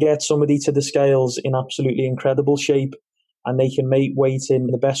 You can get somebody to the scales in absolutely incredible shape and they can make weight in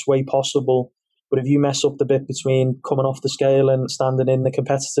the best way possible. But if you mess up the bit between coming off the scale and standing in the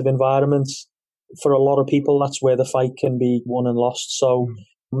competitive environments, for a lot of people, that's where the fight can be won and lost. So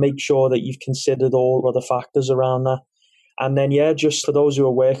make sure that you've considered all other factors around that. And then, just for those who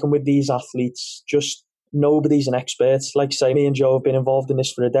are working with these athletes, just nobody's an expert. Like say, me and Joe have been involved in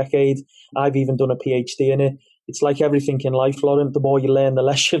this for a decade. I've even done a PhD in it. It's like everything in life, Laurent. The more you learn, the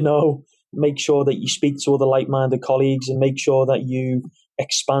less you know. Make sure that you speak to other like-minded colleagues and make sure that you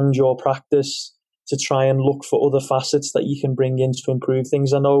expand your practice to try and look for other facets that you can bring in to improve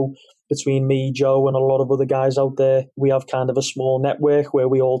things. I know between me, Joe, and a lot of other guys out there, we have kind of a small network where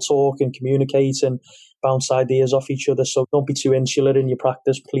we all talk and communicate and bounce ideas off each other. So don't be too insular in your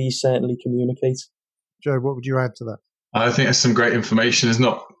practice. Please certainly communicate. Joe, what would you add to that? I think there's some great information. There's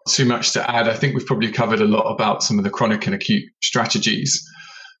not too much to add. I think we've probably covered a lot about some of the chronic and acute strategies.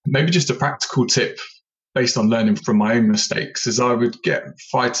 Maybe just a practical tip based on learning from my own mistakes is I would get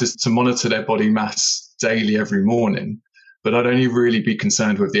fighters to monitor their body mass daily every morning, but I'd only really be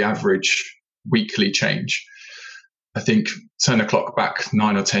concerned with the average weekly change. I think turn the clock back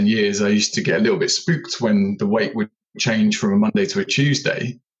 9 or 10 years, I used to get a little bit spooked when the weight would change from a Monday to a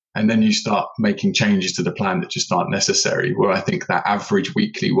Tuesday. And then you start making changes to the plan that just aren't necessary, where I think that average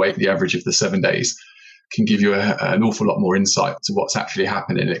weekly weight, the average of the 7 days, can give you an awful lot more insight to what's actually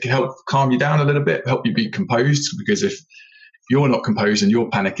happening. It can help calm you down a little bit, help you be composed, because if you're not composed and you're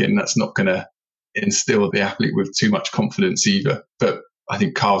panicking, that's not going to instill the athlete with too much confidence either. But I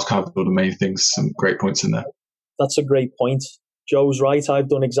think Carl's covered all the main things, some great points in there. That's a great point. Joe's right. I've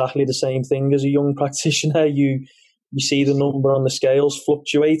done exactly the same thing as a young practitioner. You see the number on the scales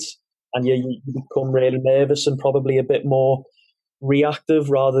fluctuate and you become really nervous and probably a bit more reactive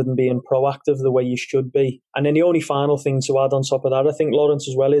rather than being proactive the way you should be. And then the only final thing to add on top of that, I think, Laurent,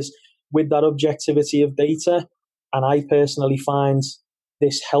 as well, is with that objectivity of data, and I personally find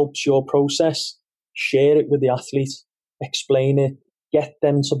this helps your process, share it with the athlete, explain it, get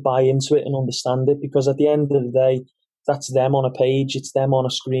them to buy into it and understand it, because at the end of the day, that's them on a page, it's them on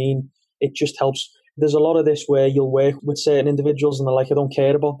a screen. It just helps. There's a lot of this where you'll work with certain individuals and they're like, I don't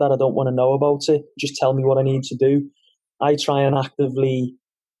care about that, I don't want to know about it, just tell me what I need to do. I try and actively,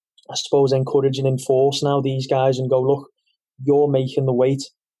 I suppose, encourage and enforce now these guys and go, look, you're making the weight,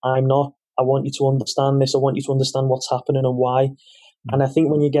 I'm not. I want you to understand this. I want you to understand what's happening and why. And I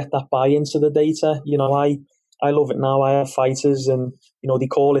think when you get that buy into the data, I love it now. I have fighters and, they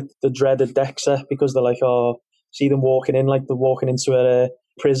call it the dreaded DEXA because they're like, oh, see them walking in like they're walking into a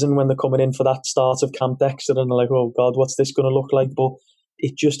prison when they're coming in for that start of Camp Dexter and they're like, oh God, what's this going to look like? But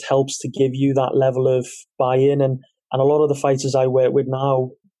it just helps to give you that level of buy-in. And a lot of the fighters I work with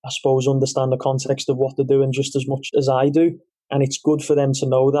now, I suppose, understand the context of what they're doing just as much as I do. And it's good for them to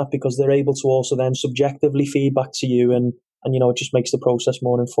know that because they're able to also then subjectively feedback to you and it just makes the process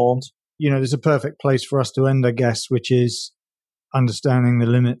more informed. There's a perfect place for us to end, I guess, which is understanding the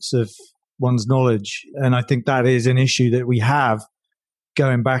limits of one's knowledge. And I think that is an issue that we have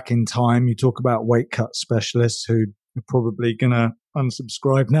going back in time. You talk about weight cut specialists who are probably going to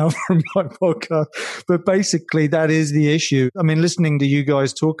unsubscribe now from my podcast. But basically, that is the issue. I mean, listening to you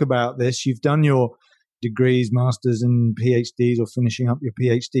guys talk about this, you've done your degrees, masters and PhDs or finishing up your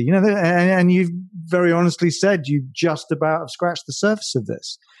PhD, and you've very honestly said you just about have scratched the surface of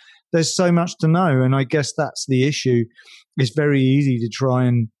this. There's so much to know. And I guess that's the issue. It's very easy to try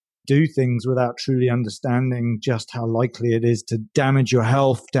and do things without truly understanding just how likely it is to damage your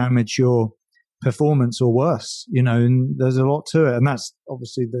health, damage your performance or worse, and there's a lot to it. And that's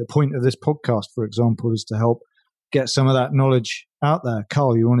obviously the point of this podcast, for example, is to help get some of that knowledge out there.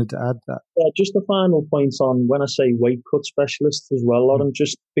 Carl, you wanted to add that? Yeah, just a final point on when I say weight cut specialists as well, Lauren,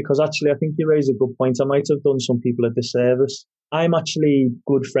 just because actually I think you raise a good point. I might have done some people a disservice. I'm actually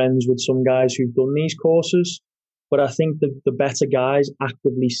good friends with some guys who've done these courses, but I think the better guys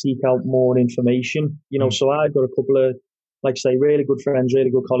actively seek out more information. So I've got a couple of, like say, really good friends,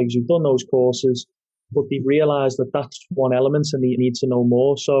 really good colleagues who've done those courses, but they've realised that that's one element and they need to know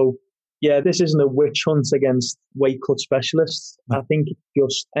more. So yeah, this isn't a witch hunt against weight cut specialists. I think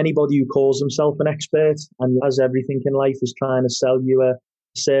just anybody who calls himself an expert and has everything in life is trying to sell you a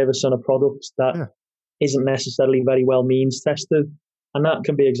service and a product that isn't necessarily very well means tested. And that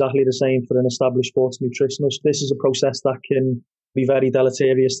can be exactly the same for an established sports nutritionist. This is a process that can be very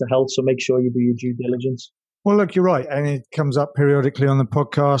deleterious to health, so make sure you do your due diligence. Well, look, you're right. And it comes up periodically on the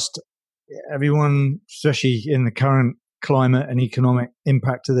podcast. Everyone, especially in the current climate and economic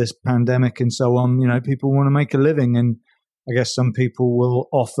impact of this pandemic and so on, people want to make a living. And I guess some people will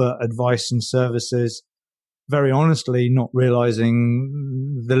offer advice and services very honestly, not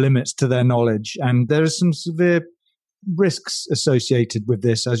realizing the limits to their knowledge. And there are some severe risks associated with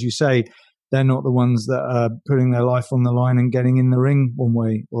this. As you say, they're not the ones that are putting their life on the line and getting in the ring one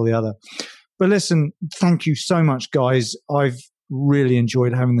way or the other. But listen, thank you so much, guys. I've really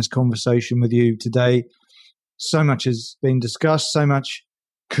enjoyed having this conversation with you today. So much has been discussed, so much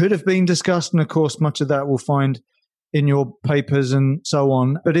could have been discussed. And of course, much of that we'll find in your papers and so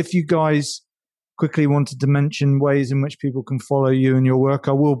on. But if you guys quickly wanted to mention ways in which people can follow you and your work,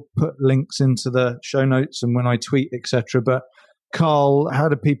 I will put links into the show notes and when I tweet, etc. But Carl, how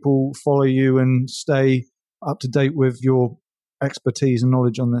do people follow you and stay up to date with your expertise and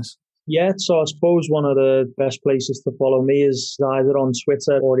knowledge on this? Yeah, so I suppose one of the best places to follow me is either on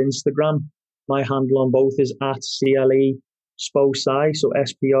Twitter or Instagram. My handle on both is @CLE_SPOSCI, so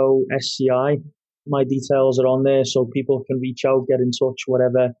SPOSCI. My details are on there so people can reach out, get in touch,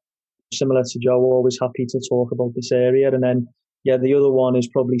 whatever. Similar to Joe, always happy to talk about this area. And then, the other one is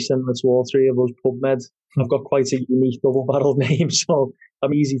probably similar to all three of us, PubMed. I've got quite a unique double-barreled name, so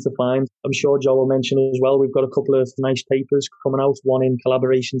I'm easy to find. I'm sure Joe will mention as well, we've got a couple of nice papers coming out, one in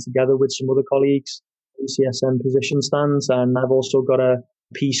collaboration together with some other colleagues, ECSM position stands, and I've also got a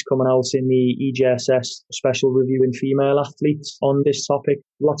piece coming out in the EJSS special review in female athletes on this topic.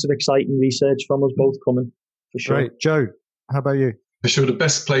 Lots of exciting research from us both coming, for sure. Great. Joe, how about you? For sure, the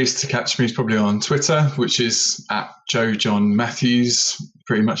best place to catch me is probably on Twitter, which is @JoeJohnMatthews.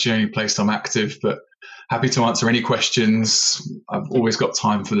 Pretty much the only place I'm active, but happy to answer any questions. I've always got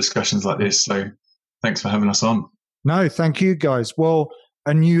time for discussions like this, so thanks for having us on. No, thank you, guys. Well,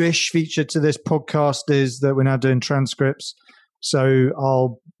 a newish feature to this podcast is that we're now doing transcripts. So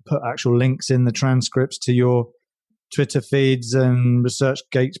I'll put actual links in the transcripts to your Twitter feeds and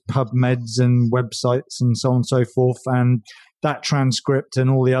ResearchGate's PubMeds and websites and so on and so forth. And that transcript and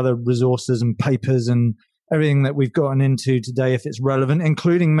all the other resources and papers and everything that we've gotten into today, if it's relevant,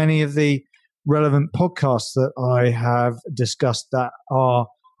 including many of the relevant podcasts that I have discussed that are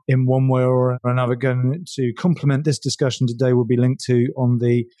in one way or another going to complement this discussion today, will be linked to on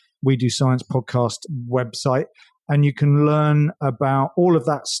the We Do Science podcast website. And you can learn about all of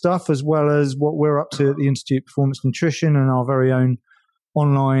that stuff as well as what we're up to at the Institute of Performance Nutrition and our very own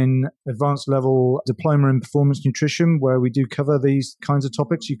online advanced level diploma in performance nutrition, where we do cover these kinds of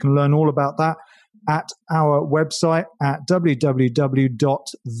topics. You can learn all about that at our website at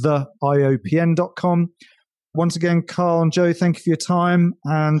www.theiopn.com. Once again, Carl and Joe, thank you for your time.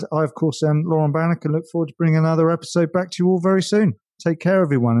 And I, of course, am Lauren Bannock and look forward to bringing another episode back to you all very soon. Take care,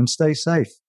 everyone, and stay safe.